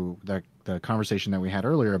analogous to the conversation that we had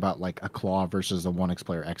earlier about like a Claw versus the One X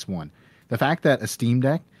Player X1. The fact that a Steam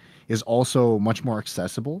Deck is also much more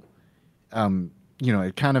accessible,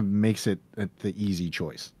 it kind of makes it the easy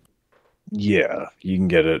choice. Yeah, you can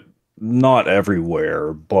get it not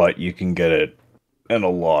everywhere, but you can get it in a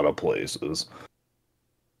lot of places.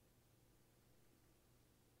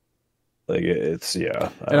 Like it's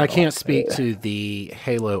and I can't speak to the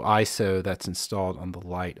Halo ISO that's installed on the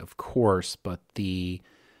Lite, of course, but the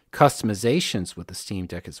customizations with the Steam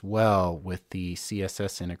Deck as well, with the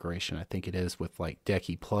CSS integration, I think it is with like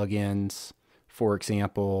Decky plugins, for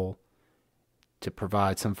example, to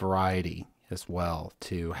provide some variety as well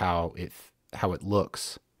to how it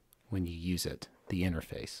looks when you use it, the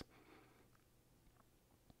interface.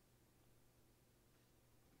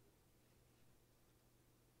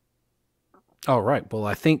 All right. Well,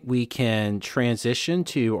 I think we can transition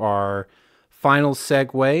to our final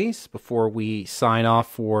segues before we sign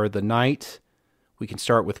off for the night. We can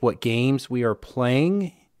start with what games we are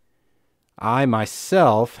playing. I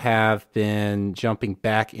myself have been jumping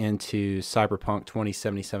back into Cyberpunk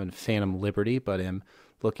 2077 Phantom Liberty, but am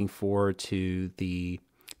looking forward to the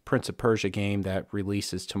Prince of Persia game that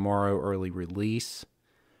releases tomorrow, early release.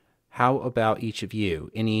 How about each of you?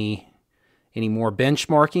 Any more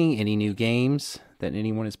benchmarking? Any new games that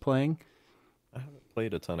anyone is playing? I haven't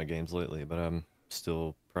played a ton of games lately, but I'm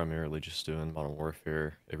still primarily just doing Modern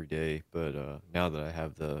Warfare every day. But now that I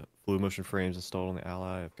have the Fluid Motion frames installed on the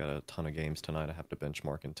Ally, I've got a ton of games tonight I have to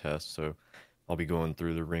benchmark and test. So I'll be going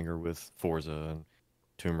through the ringer with Forza and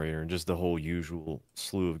Tomb Raider and just the whole usual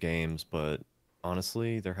slew of games. But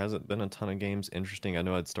honestly, there hasn't been a ton of games interesting. I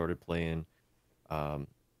know I'd started playing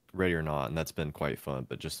Ready or Not, and that's been quite fun,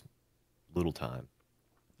 but just little time.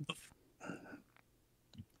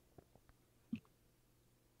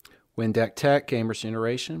 Windeck Tech, Gamers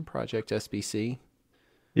Generation, Project SBC.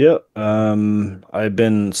 Yeah, I've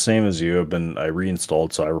been same as you. I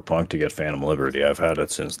reinstalled Cyberpunk to get Phantom Liberty. I've had it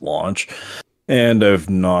since launch, and I've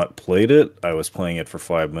not played it. I was playing it for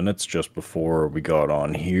 5 minutes just before we got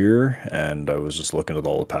on here, and I was just looking at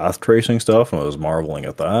all the path tracing stuff, and I was marveling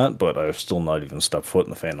at that, but I've still not even stepped foot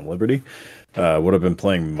in the Phantom Liberty. What I've been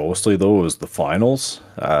playing mostly though is the finals.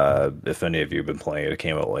 If any of you have been playing it, it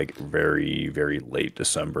came out like very, very late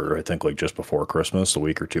December. I think like just before Christmas, a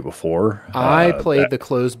week or two before. I played the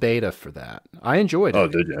closed beta for that. I enjoyed Oh,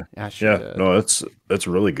 it. did you? I sure Yeah, did. no, it's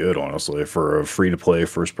really good, honestly, for a free-to-play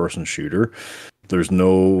first-person shooter. There's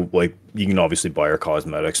no like you can obviously buy your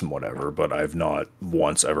cosmetics and whatever, but I've not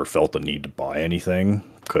once ever felt the need to buy anything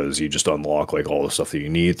because you just unlock like all the stuff that you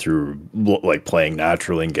need through like playing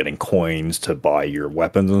naturally and getting coins to buy your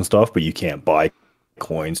weapons and stuff, but you can't buy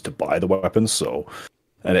coins to buy the weapons, so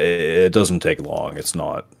and it doesn't take long. It's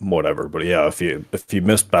not whatever. But yeah, if you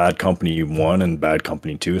missed Bad Company 1 and Bad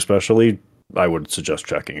Company 2 especially, I would suggest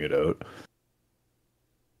checking it out.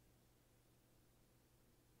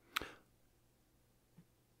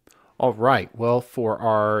 All right. Well, for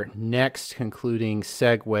our next concluding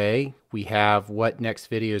segue, we have what next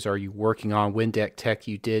videos are you working on? Windeck Tech,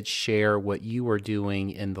 you did share what you were doing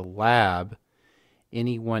in the lab.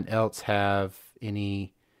 Anyone else have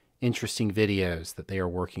any interesting videos that they are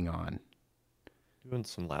working on? Doing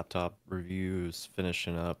some laptop reviews,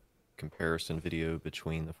 finishing up comparison video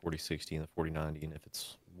between the 4060 and the 4090, and if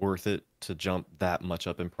it's worth it to jump that much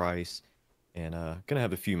up in price. And gonna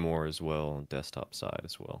have a few more as well on desktop side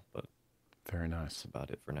as well. But Very that's nice. about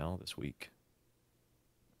it for now this week.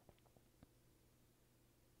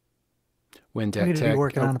 Windeck I'm going to be Tech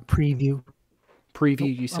working on a preview.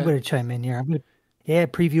 preview, you I'm said? going to chime in here. Yeah,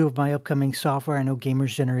 preview of my upcoming software. I know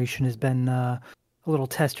Gamers Generation has been a little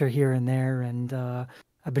tester here and there, and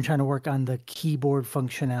I've been trying to work on the keyboard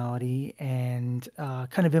functionality and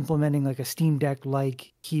kind of implementing like a Steam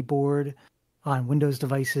Deck-like keyboard on Windows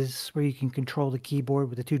devices where you can control the keyboard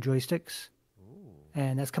with the two joysticks.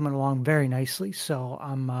 And that's coming along very nicely. So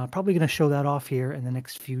I'm probably going to show that off here in the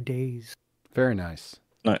next few days. Very nice.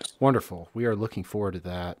 Nice. Wonderful. We are looking forward to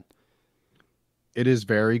that. It is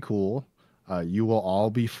very cool. You will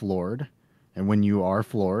all be floored. And when you are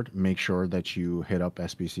floored, make sure that you hit up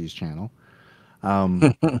SBC's channel.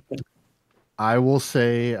 I will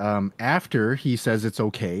say after he says it's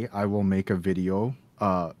okay, I will make a video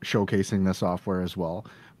showcasing the software as well.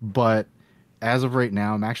 But as of right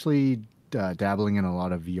now, I'm actually dabbling in a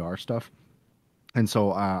lot of VR stuff. And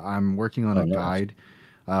so I'm working on Oh, a nice.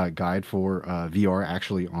 guide for VR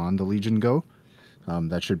actually on the Legion Go.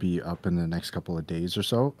 That should be up in the next couple of days or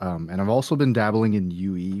so. And I've also been dabbling in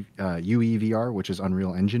UE VR, which is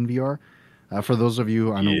Unreal Engine VR. For those of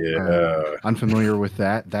you Yeah. unfamiliar with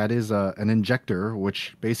that, that is an injector,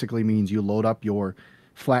 which basically means you load up your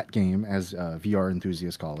flat game, as VR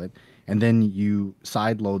enthusiasts call it, and then you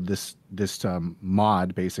sideload this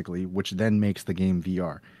mod, basically, which then makes the game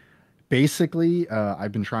VR. Basically,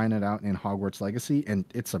 I've been trying it out in Hogwarts Legacy, and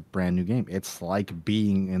it's a brand new game. It's like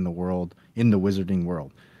being in the world, in the wizarding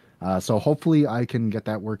world. So hopefully I can get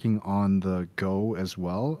that working on the Go as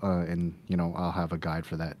well, and I'll have a guide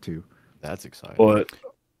for that too. That's exciting. But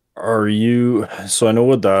are you, so I know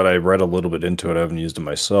with that, I read a little bit into it. I haven't used it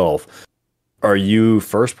myself. Are you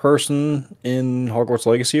first person in Hogwarts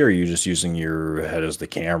Legacy, or are you just using your head as the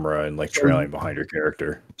camera and like trailing behind your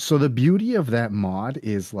character? So the beauty of that mod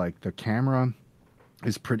is like the camera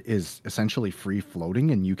is essentially free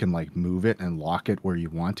floating, and you can like move it and lock it where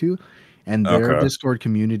you want to. And their Okay. Discord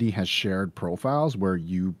community has shared profiles where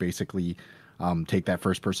you basically take that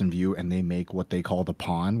first person view, and they make what they call the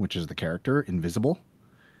pawn, which is the character, invisible.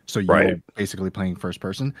 So you're Right. basically playing first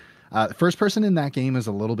person. First person in that game is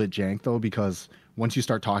a little bit jank though, because once you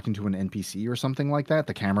start talking to an NPC or something like that,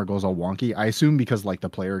 the camera goes all wonky. I assume because like the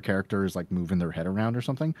player character is like moving their head around or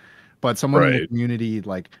something. But someone in the Right. community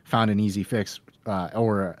like found an easy fix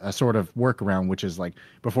or a sort of workaround, which is like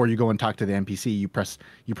before you go and talk to the NPC, you press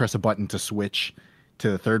a button to switch to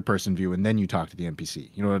the third person view, and then you talk to the NPC.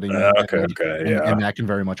 You know what I mean? Okay. Okay. And Yeah. that can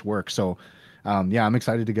very much work. So yeah, I'm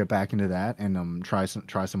excited to get back into that and try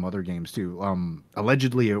some other games too.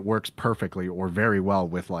 Allegedly, it works perfectly or very well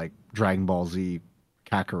with like Dragon Ball Z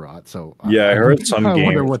Kakarot. So Yeah. I heard some I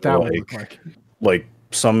wonder games what that would look like. like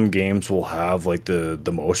some games will have like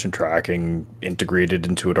the motion tracking integrated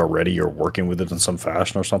into it already, or working with it in some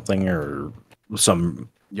fashion or something, or some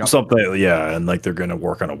Yep. something. Yeah, and like they're gonna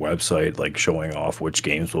work on a website like showing off which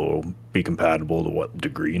games will be compatible to what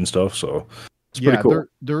degree and stuff. So it's pretty Yeah, cool.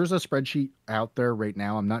 there's a spreadsheet out there right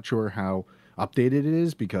now. I'm not sure how updated it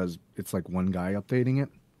is because it's like one guy updating it.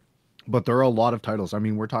 But there are a lot of titles. I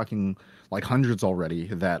mean, we're talking like hundreds already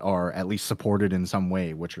that are at least supported in some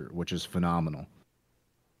way, which is phenomenal.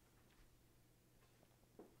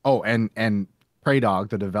 Oh, and Prey Dog,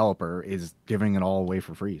 the developer, is giving it all away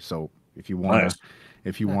for free. So if you wanna Nice.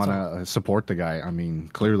 if you That's wanna awesome. support the guy, I mean,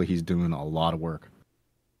 clearly he's doing a lot of work.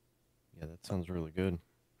 Yeah, that sounds really good.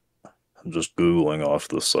 I'm just Googling off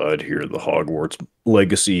the side here the Hogwarts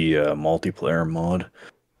Legacy multiplayer mod.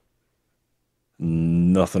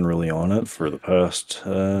 Nothing really on it for the past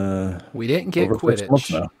We didn't get over 6 months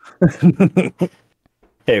Quidditch. now.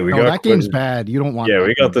 Hey, we No, got that game's Quidditch. bad. You don't want Yeah, that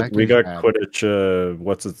we got game. That we game's got bad. Quidditch.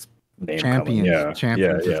 What's its name coming? Champions.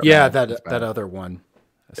 Champions is Yeah, bad. It's that bad. other one,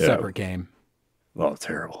 a Yeah. separate game. Oh,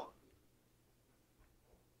 terrible.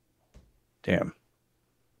 Damn.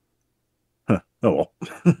 Huh. Oh well.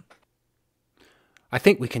 I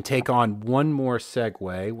think we can take on one more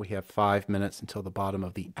segue. We have 5 minutes until the bottom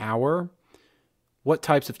of the hour. What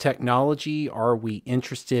types of technology are we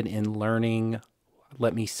interested in learning,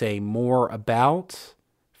 let me say, more about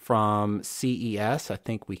from CES? I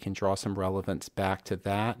think we can draw some relevance back to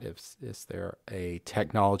that. Is there a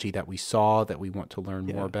technology that we saw that we want to learn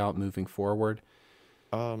more about moving forward?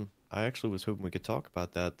 I actually was hoping we could talk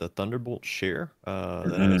about that. The Thunderbolt share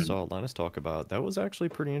that I saw Linus talk about, that was actually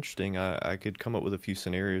pretty interesting. I could come up with a few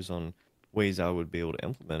scenarios on ways I would be able to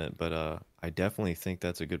implement it, but I definitely think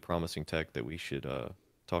that's a good promising tech that we should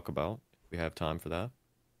talk about if we have time for that.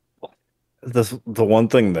 The one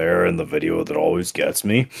thing there in the video that always gets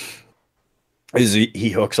me is he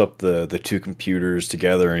hooks up the two computers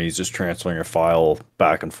together and he's just transferring a file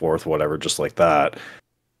back and forth, whatever, just like that.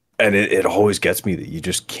 And it always gets me that you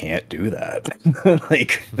just can't do that.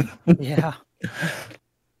 Like, Yeah.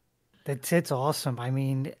 It's awesome. I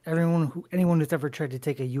mean, anyone who's ever tried to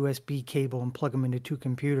take a USB cable and plug them into two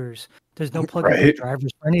computers, there's no plug and play Right.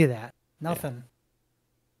 drivers for any of that. Nothing.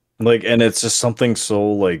 like, and it's just something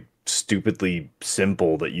so like stupidly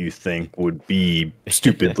simple that you think would be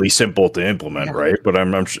stupidly simple to implement, Yeah. right? But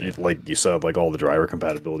I'm sure, like you said, like all the driver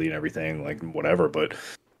compatibility and everything, like whatever. But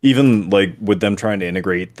even like with them trying to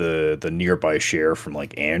integrate the nearby share from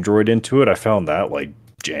like Android into it, I found that like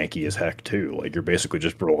janky as heck too. Like you're basically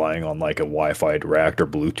just relying on like a Wi-Fi direct or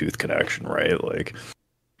Bluetooth connection, right? Like,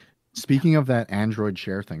 Speaking of that Android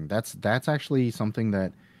share thing, that's actually something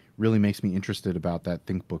that really makes me interested about that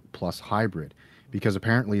ThinkBook Plus hybrid, because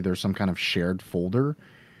apparently there's some kind of shared folder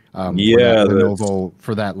Yeah,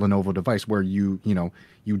 for that Lenovo device where you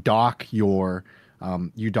dock your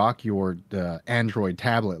Android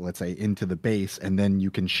tablet, let's say, into the base, and then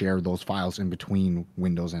you can share those files in between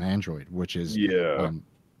Windows and Android, which is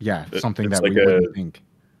something it's that like we wouldn't think.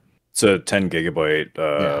 it's a 10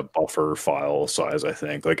 gigabyte buffer file size, I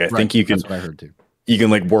think. Like I Right, think you can that's what I heard too. you can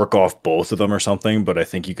like work off both of them or something, but I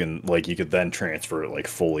think you could then transfer it like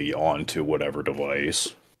fully onto whatever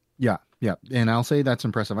device. Yeah, and I'll say that's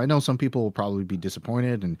impressive. I know some people will probably be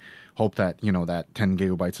disappointed and hope that that 10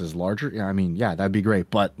 gigabytes is larger. Yeah, I mean, yeah, that'd be great,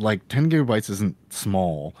 but like 10 gigabytes isn't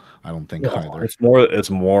small, I don't think either. It's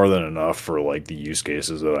more than enough for like the use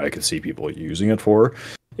cases that I could see people using it for.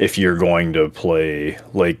 If you're going to play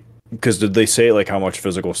like, because did they say like how much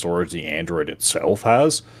physical storage the Android itself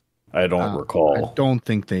has? I don't recall. I don't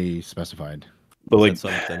think they specified. But Is like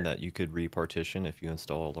that something that you could repartition if you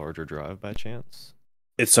install a larger drive by chance?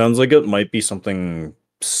 it sounds like it might be something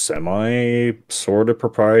semi sort of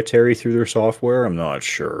proprietary through their software. I'm not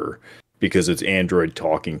sure because it's Android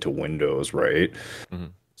talking to Windows, right? Mm-hmm.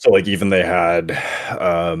 So like even they had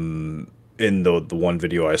in the one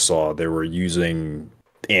video I saw, they were using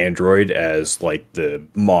Android as like the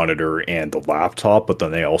monitor and the laptop, but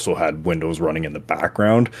then they also had Windows running in the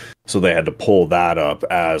background. So they had to pull that up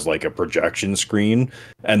as like a projection screen,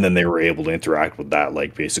 and then they were able to interact with that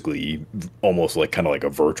like basically almost like kind of like a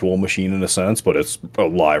virtual machine in a sense, but it's a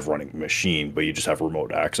live running machine, but you just have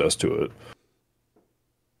remote access to it.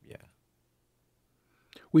 Yeah.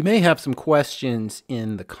 We may have some questions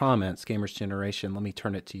in the comments, Gamers Generation. Let me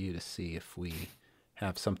turn it to you to see if we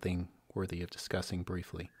have something worthy of discussing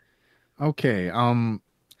briefly. Okay,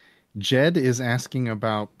 Jed is asking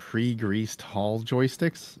about pre-greased Hall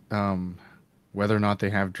joysticks, whether or not they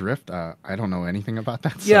have drift. I don't know anything about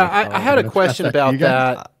that. Yeah, so I had a question about you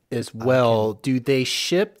guys. that as well. Do they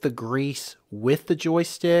ship the grease with the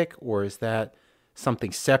joystick, or is that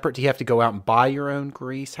something separate? Do you have to go out and buy your own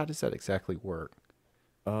grease? How does that exactly work?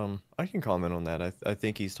 I can comment on that. I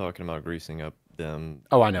think he's talking about greasing up them.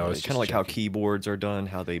 Oh, I know. Kind It's of just like how checking. keyboards are done,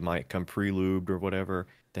 how they might come pre-lubed or whatever.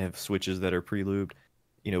 They have switches that are pre-lubed.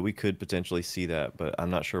 We could potentially see that, but I'm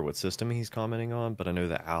not sure what system he's commenting on. But I know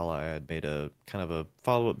that Ally had made a kind of a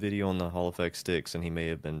follow-up video on the Hall Effect sticks, and he may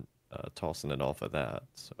have been tossing it off of that.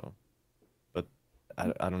 So, but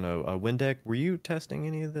I don't know. Windeck, were you testing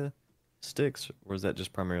any of the sticks, or is that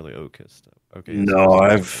just primarily Oakus stuff? Okay. No,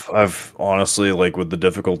 I've honestly, like with the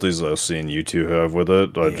difficulties I've seen you two have with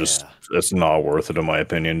it, it's not worth it in my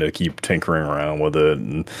opinion to keep tinkering around with it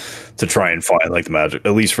and to try and find like the magic,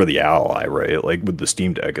 at least for the Ally, right? Like with the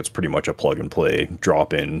Steam Deck, it's pretty much a plug and play,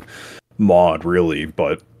 drop in mod, really.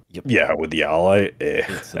 But Yep. yeah, with the Ally,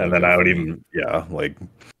 It's a and then no-go I for would me. even, yeah, like,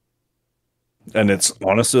 and it's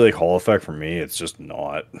honestly like Hall effect for me. It's just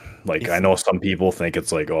not like I It's know some people think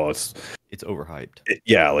it's like, oh, it's overhyped.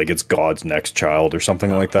 yeah, like it's God's next child or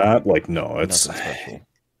something like that. Like, no, Nothing special.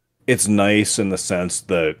 it's nice in the sense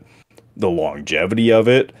that the longevity of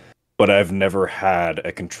it, but I've never had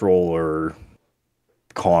a controller,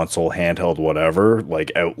 console, handheld, whatever,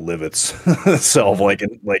 like outlive its itself.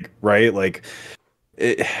 Mhm. Like right, like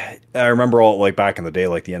it, I remember all like back in the day,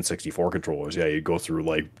 like the N64 controllers. Yeah, you'd go through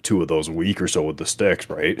like two of those a week or so with the sticks,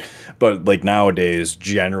 right? But like nowadays,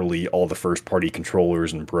 generally, all the first party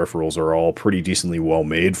controllers and peripherals are all pretty decently well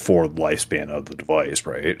made for the lifespan of the device,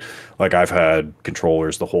 right? Like I've had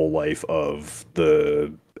controllers the whole life of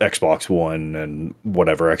the Xbox One and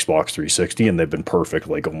whatever Xbox 360, and they've been perfect,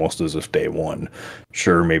 like almost as if day one.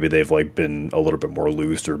 Sure, maybe they've like been a little bit more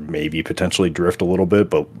loose or maybe potentially drift a little bit,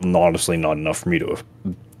 but honestly, not enough for me to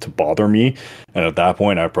bother me. And at that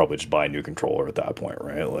point, I'd probably just buy a new controller at that point,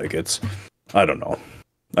 right? Like it's, I don't know.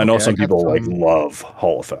 I know Okay, some people like love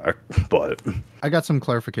Hall effect, but I got some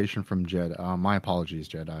clarification from Jed. My apologies,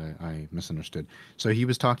 Jed. I misunderstood. So he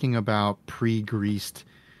was talking about pre-greased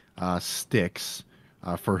sticks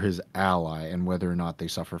for his Ally and whether or not they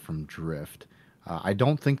suffer from drift. I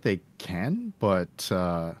don't think they can, but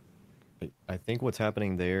I think what's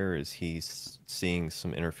happening there is he's seeing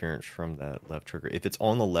some interference from that left trigger. If it's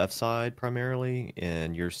on the left side primarily,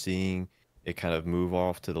 and you're seeing it kind of move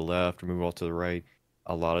off to the left or move off to the right,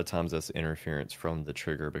 a lot of times that's interference from the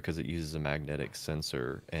trigger because it uses a magnetic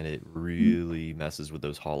sensor and it really messes with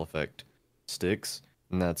those Hall effect sticks.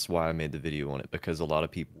 And that's why I made the video on it, because a lot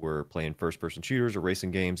of people were playing first-person shooters or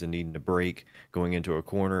racing games and needing to brake going into a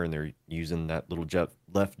corner, and they're using that little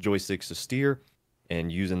left joysticks to steer,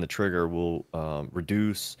 and using the trigger will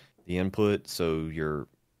reduce the input, so your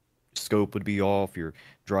scope would be off, your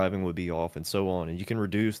driving would be off, and so on. And you can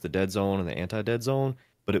reduce the dead zone and the anti-dead zone,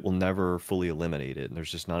 but it will never fully eliminate it. And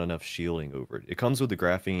there's just not enough shielding over it. It comes with the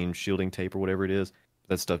graphene shielding tape or whatever it is.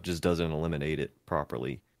 That stuff just doesn't eliminate it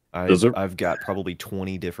properly. does it? I've got probably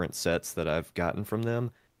 20 different sets that I've gotten from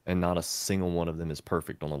them, and not a single one of them is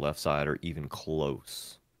perfect on the left side or even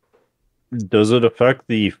close. Does it affect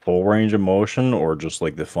the full range of motion or just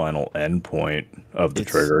like the final end point of the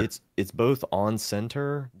trigger? It's both on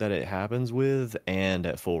center that it happens with and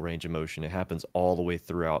at full range of motion. It happens all the way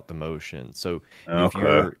throughout the motion. So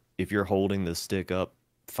Okay. if you're holding the stick up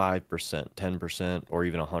 5%, 10%, or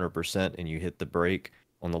even 100% and you hit the brake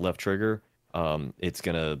on the left trigger, it's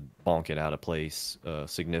gonna bonk it out of place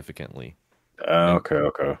significantly. And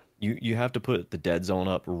Okay. you have to put the dead zone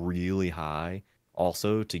up really high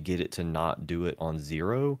also to get it to not do it on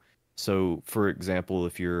zero. So, for example,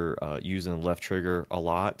 if you're using the left trigger a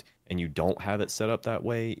lot and you don't have it set up that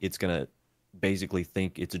way, it's gonna basically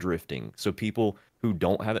think it's drifting. So people who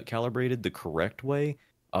don't have it calibrated the correct way,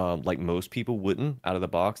 like most people wouldn't out of the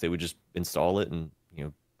box, they would just install it and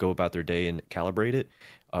go about their day and calibrate it.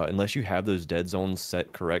 Unless you have those dead zones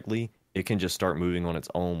set correctly, it can just start moving on its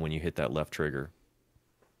own when you hit that left trigger.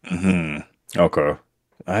 Okay.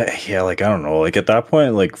 Yeah, like I don't know. Like at that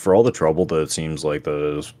point, like for all the trouble that it seems like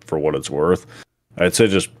that is for what it's worth, I'd say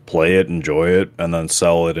just play it, enjoy it, and then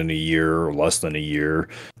sell it in a year or less than a year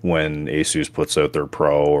when Asus puts out their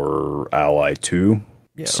Pro or Ally 2.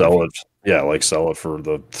 Yeah, or if Sell you, it. Yeah, like sell it for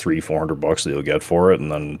the $300-400 that you'll get for it,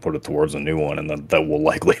 and then put it towards a new one, and then that will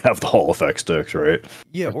likely have the Hall effect sticks, right?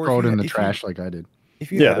 yeah, or or throw it in the trash like I did.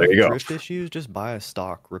 if you Yeah, there have you go. drift issues, just buy a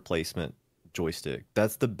stock replacement joystick.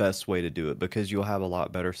 That's the best way to do it because you'll have a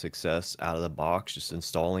lot better success out of the box just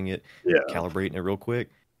installing it, Yeah. calibrating it real quick,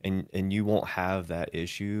 and you won't have that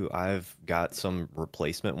issue. I've got some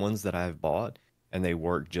replacement ones that I've bought and they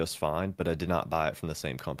work just fine, but I did not buy it from the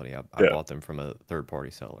same company. I Yeah. bought them from a third party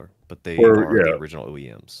seller, but they Or are the yeah, original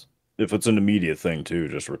OEMs. if it's an immediate thing too,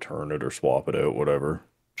 just return it or swap it out, whatever.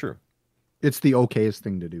 True. It's the okayest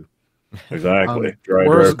thing to do. Exactly.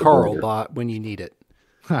 Where's drive the Carl burger. bot when you need it?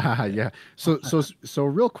 Yeah. So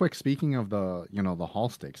real quick, speaking of the Hall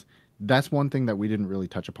sticks, that's one thing that we didn't really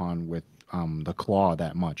touch upon with the claw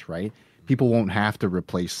that much, right? People won't have to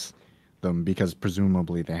replace them because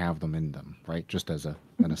presumably they have them in them, right? Just as an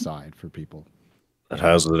aside for people. It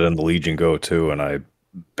has it in the Legion Go too, and I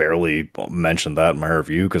barely mentioned that in my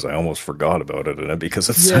review because I almost forgot about it in it because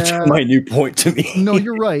it's such a Yeah. minute point to me. No,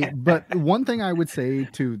 you're right. But one thing I would say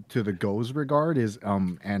to the Go's regard is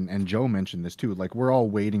and Joe mentioned this too, like we're all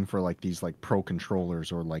waiting for like these like pro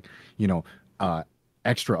controllers or like,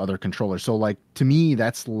 extra other controllers. So like to me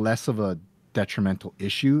that's less of a detrimental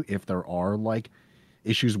issue if there are like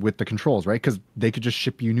issues with the controls, right? Because they could just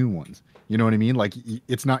ship you new ones. You know what I mean? Like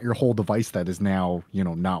it's not your whole device that is now,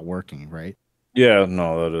 not working, right? Yeah,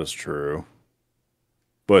 no, that is true.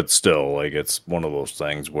 But still, like it's one of those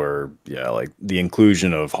things where, yeah, like the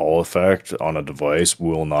inclusion of Hall effect on a device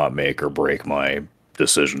will not make or break my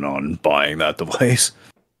decision on buying that device.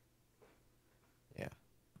 Yeah.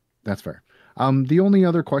 That's fair. The only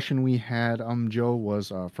other question we had, Joe,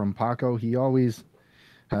 was from Paco. He always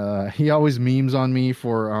memes on me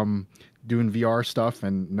for doing VR stuff,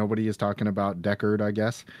 and nobody is talking about Deckard, I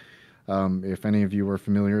guess. If any of you are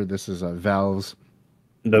familiar, this is Valve's.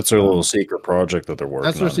 That's their little secret project that they're working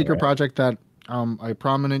on. That's their secret right? project that a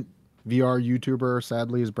prominent VR YouTuber,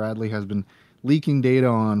 sadly, as Bradley, has been leaking data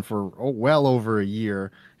on for well over a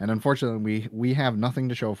year, and unfortunately, we have nothing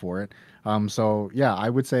to show for it. So yeah,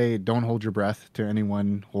 I would say don't hold your breath to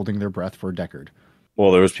anyone holding their breath for Deckard.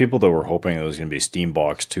 Well, there was people that were hoping it was going to be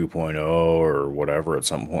Steambox 2.0 or whatever at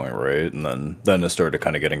some point, right? And then it started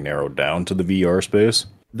kind of getting narrowed down to the VR space.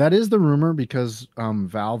 That is the rumor because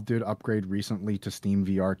Valve did upgrade recently to Steam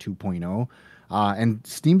VR 2.0. And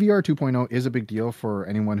Steam VR 2.0 is a big deal for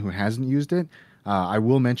anyone who hasn't used it. I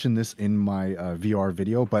will mention this in my VR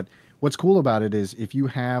video, but what's cool about it is if you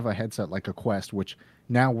have a headset like a Quest, which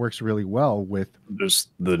now works really well with There's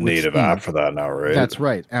the with native Steam. app for that now, right? That's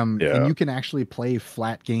right. Yeah. And you can actually play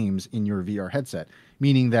flat games in your VR headset,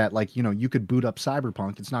 meaning that like, you could boot up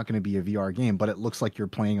Cyberpunk. It's not going to be a VR game, but it looks like you're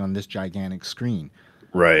playing on this gigantic screen.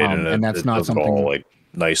 Right, And that's not does it something all like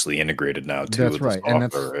nicely integrated now too. That's with right, the and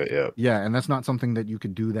that's software, right? Yeah. yeah, and that's not something that you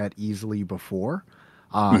could do that easily before.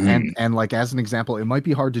 Mhm. And like as an example, it might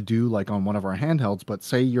be hard to do like on one of our handhelds, but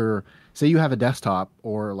say you have a desktop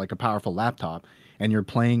or like a powerful laptop, and you're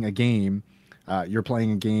playing a game,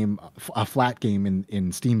 a flat game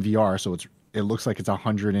in Steam VR, so it looks like it's a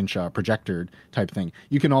 100-inch projector type thing.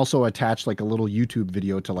 You can also attach like a little YouTube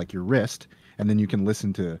video to like your wrist, and then you can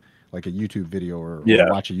listen to like a YouTube video or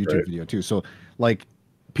watch a YouTube video too. So like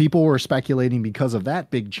people were speculating because of that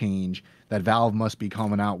big change that Valve must be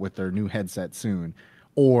coming out with their new headset soon,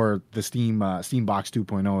 or the Steam Box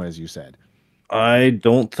 2.0, as you said. I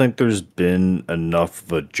don't think there's been enough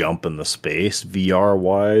of a jump in the space VR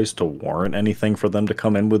wise to warrant anything for them to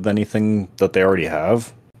come in with anything that they already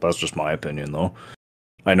have. That's just my opinion, though.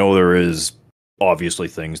 I know there is obviously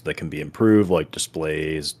things that can be improved, like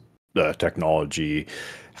displays, technology,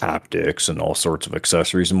 haptics, and all sorts of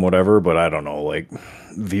accessories and whatever. But I don't know, like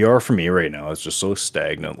VR for me right now is just so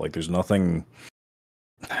stagnant. Like there's nothing.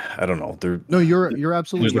 I don't know. No, you're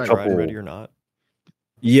absolutely There's right. a couple. Ready or not?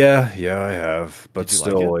 Yeah, I have, but Did you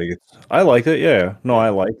still, like like, I liked it. Yeah, no, I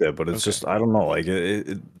liked it, but it's Okay. just I don't know, like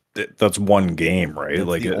that's one game, right? That's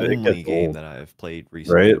Like the it only gets game old, that I've played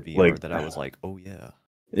recently in right? VR Like, that I was like, oh yeah.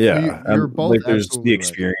 yeah, You're and both like there's absolutely the right.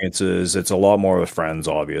 experiences. It's a lot more with friends,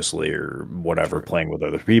 obviously, or whatever, Sure. playing with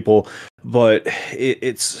other people. But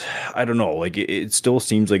it's I don't know, like it still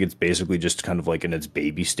seems like it's basically just kind of like in its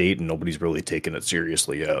baby state, and nobody's really taking it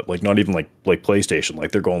seriously yet. Like not even like PlayStation,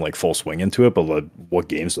 like they're going like full swing into it. But like, what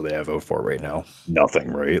games do they have out for right now?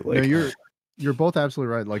 Nothing, right? No, Like, you're both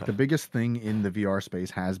absolutely right. Like the biggest thing in the VR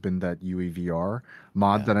space has been that UEVR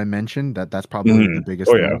mod Yeah. that I mentioned. That's probably the Mhm.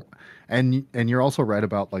 biggest Oh, thing. yeah. And you're also right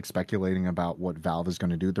about like speculating about what Valve is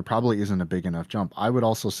going to do. There probably isn't a big enough jump. I would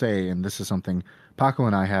also say, and this is something Paco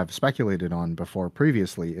and I have speculated on before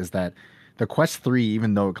previously, is that the Quest 3,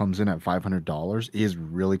 even though it comes in at $500, is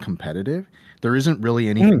really competitive. There isn't really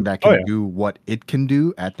anything that Oh, can yeah. do what it can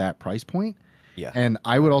do at that price point. Yeah. And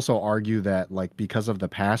I would also argue that like because of the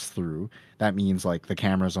pass through, that means like the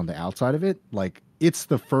cameras on the outside of it, like it's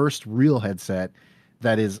the first real headset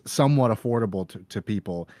that is somewhat affordable to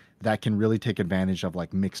people that can really take advantage of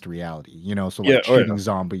like mixed reality, so Yeah. like Oh, yeah. shooting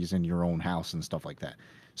zombies in your own house and stuff like that.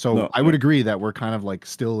 So No, I would agree that we're kind of like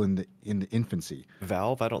still in the infancy.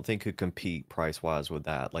 Valve, I don't think could compete price wise with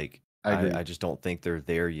that. Like I agree. I just don't think they're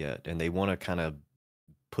there yet. And they want to kind of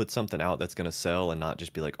put something out that's going to sell and not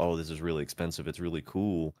just be like, oh, this is really expensive. It's really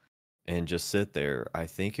cool. And just sit there. I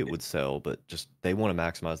think it would sell, but just they want to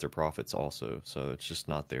maximize their profits also. So it's just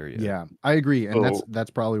not there yet. Yeah, I agree. And So- that's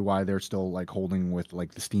probably why they're still like holding with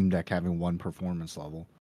like the Steam Deck having one performance level.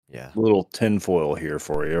 Yeah. Little tinfoil here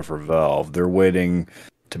for you for Valve. They're waiting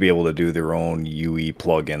to be able to do their own UE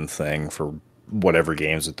plugin thing for whatever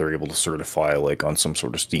games that they're able to certify, like on some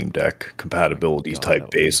sort of Steam Deck compatibility God, type that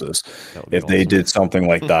would be- basis. That would be If they awesome. did something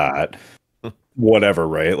like that, whatever,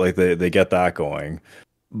 right? Like they get that going.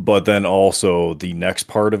 But then also the next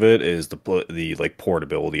part of it is the like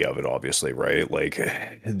portability of it, obviously, right? Like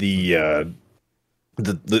the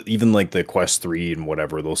even like the Quest 3 and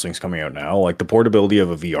whatever those things coming out now, like the portability of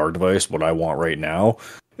a VR device, what I want right now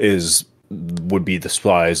is would be the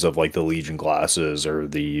size of like the Legion glasses or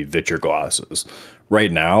the Vitcher glasses.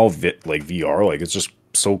 Right now, like VR, like it's just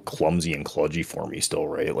so clumsy and kludgy for me still,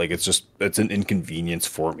 right? Like it's an inconvenience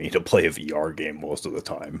for me to play a VR game most of the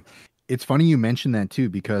time. It's funny you mentioned that too,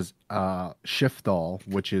 because Shifthal,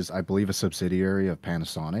 which is I believe a subsidiary of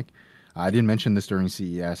Panasonic, I didn't mention this during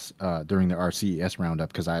CES, during our CES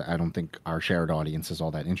roundup, because I don't think our shared audience is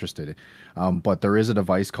all that interested. But there is a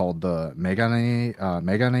device called the Megane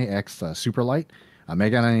X Superlight.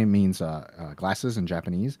 Megane means glasses in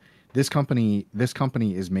Japanese. This company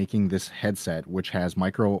is making this headset, which has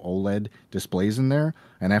micro OLED displays in there,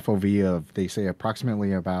 an FOV of, they say,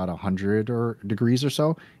 approximately about 100 degrees or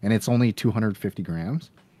so, and it's only 250 grams.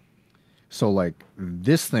 So like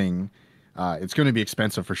this thing, it's going to be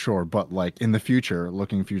expensive for sure, but like in the future,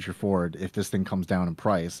 looking future forward, if this thing comes down in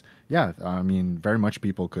price, yeah, I mean, very much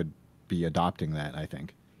people could be adopting that, I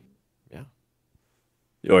think. Yeah.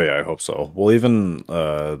 Oh yeah, I hope so. Well, even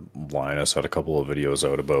Linus had a couple of videos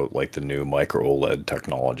out about like the new micro OLED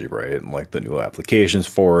technology, right? And like the new applications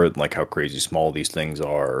for it, and like how crazy small these things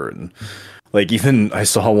are, and like even I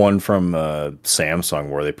saw one from Samsung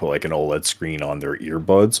where they put like an OLED screen on their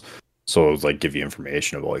earbuds, so it was like give you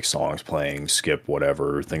information about like songs playing, skip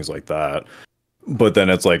whatever, things like that. But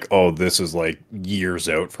then it's like, oh, this is like years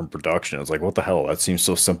out from production. It's like, what the hell? That seems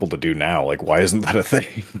so simple to do now. Like, why isn't that a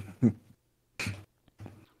thing?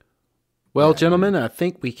 Well, gentlemen, I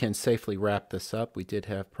think we can safely wrap this up. We did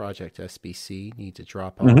have Project SBC need to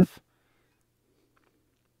drop Mhm. off.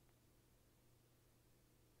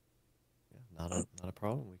 Yeah, not a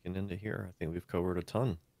problem. We can end it here. I think we've covered a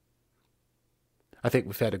ton. I think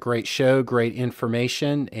we've had a great show, great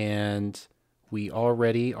information, and we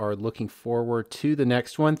already are looking forward to the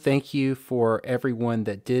next one. Thank you for everyone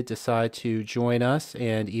that did decide to join us,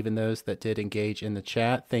 and even those that did engage in the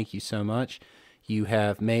chat. Thank you so much. You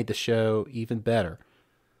have made the show even better.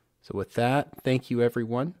 So with that, thank you,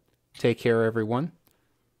 everyone. Take care, everyone.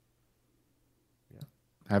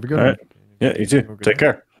 Have a good All one. right. Yeah, you too. Take care.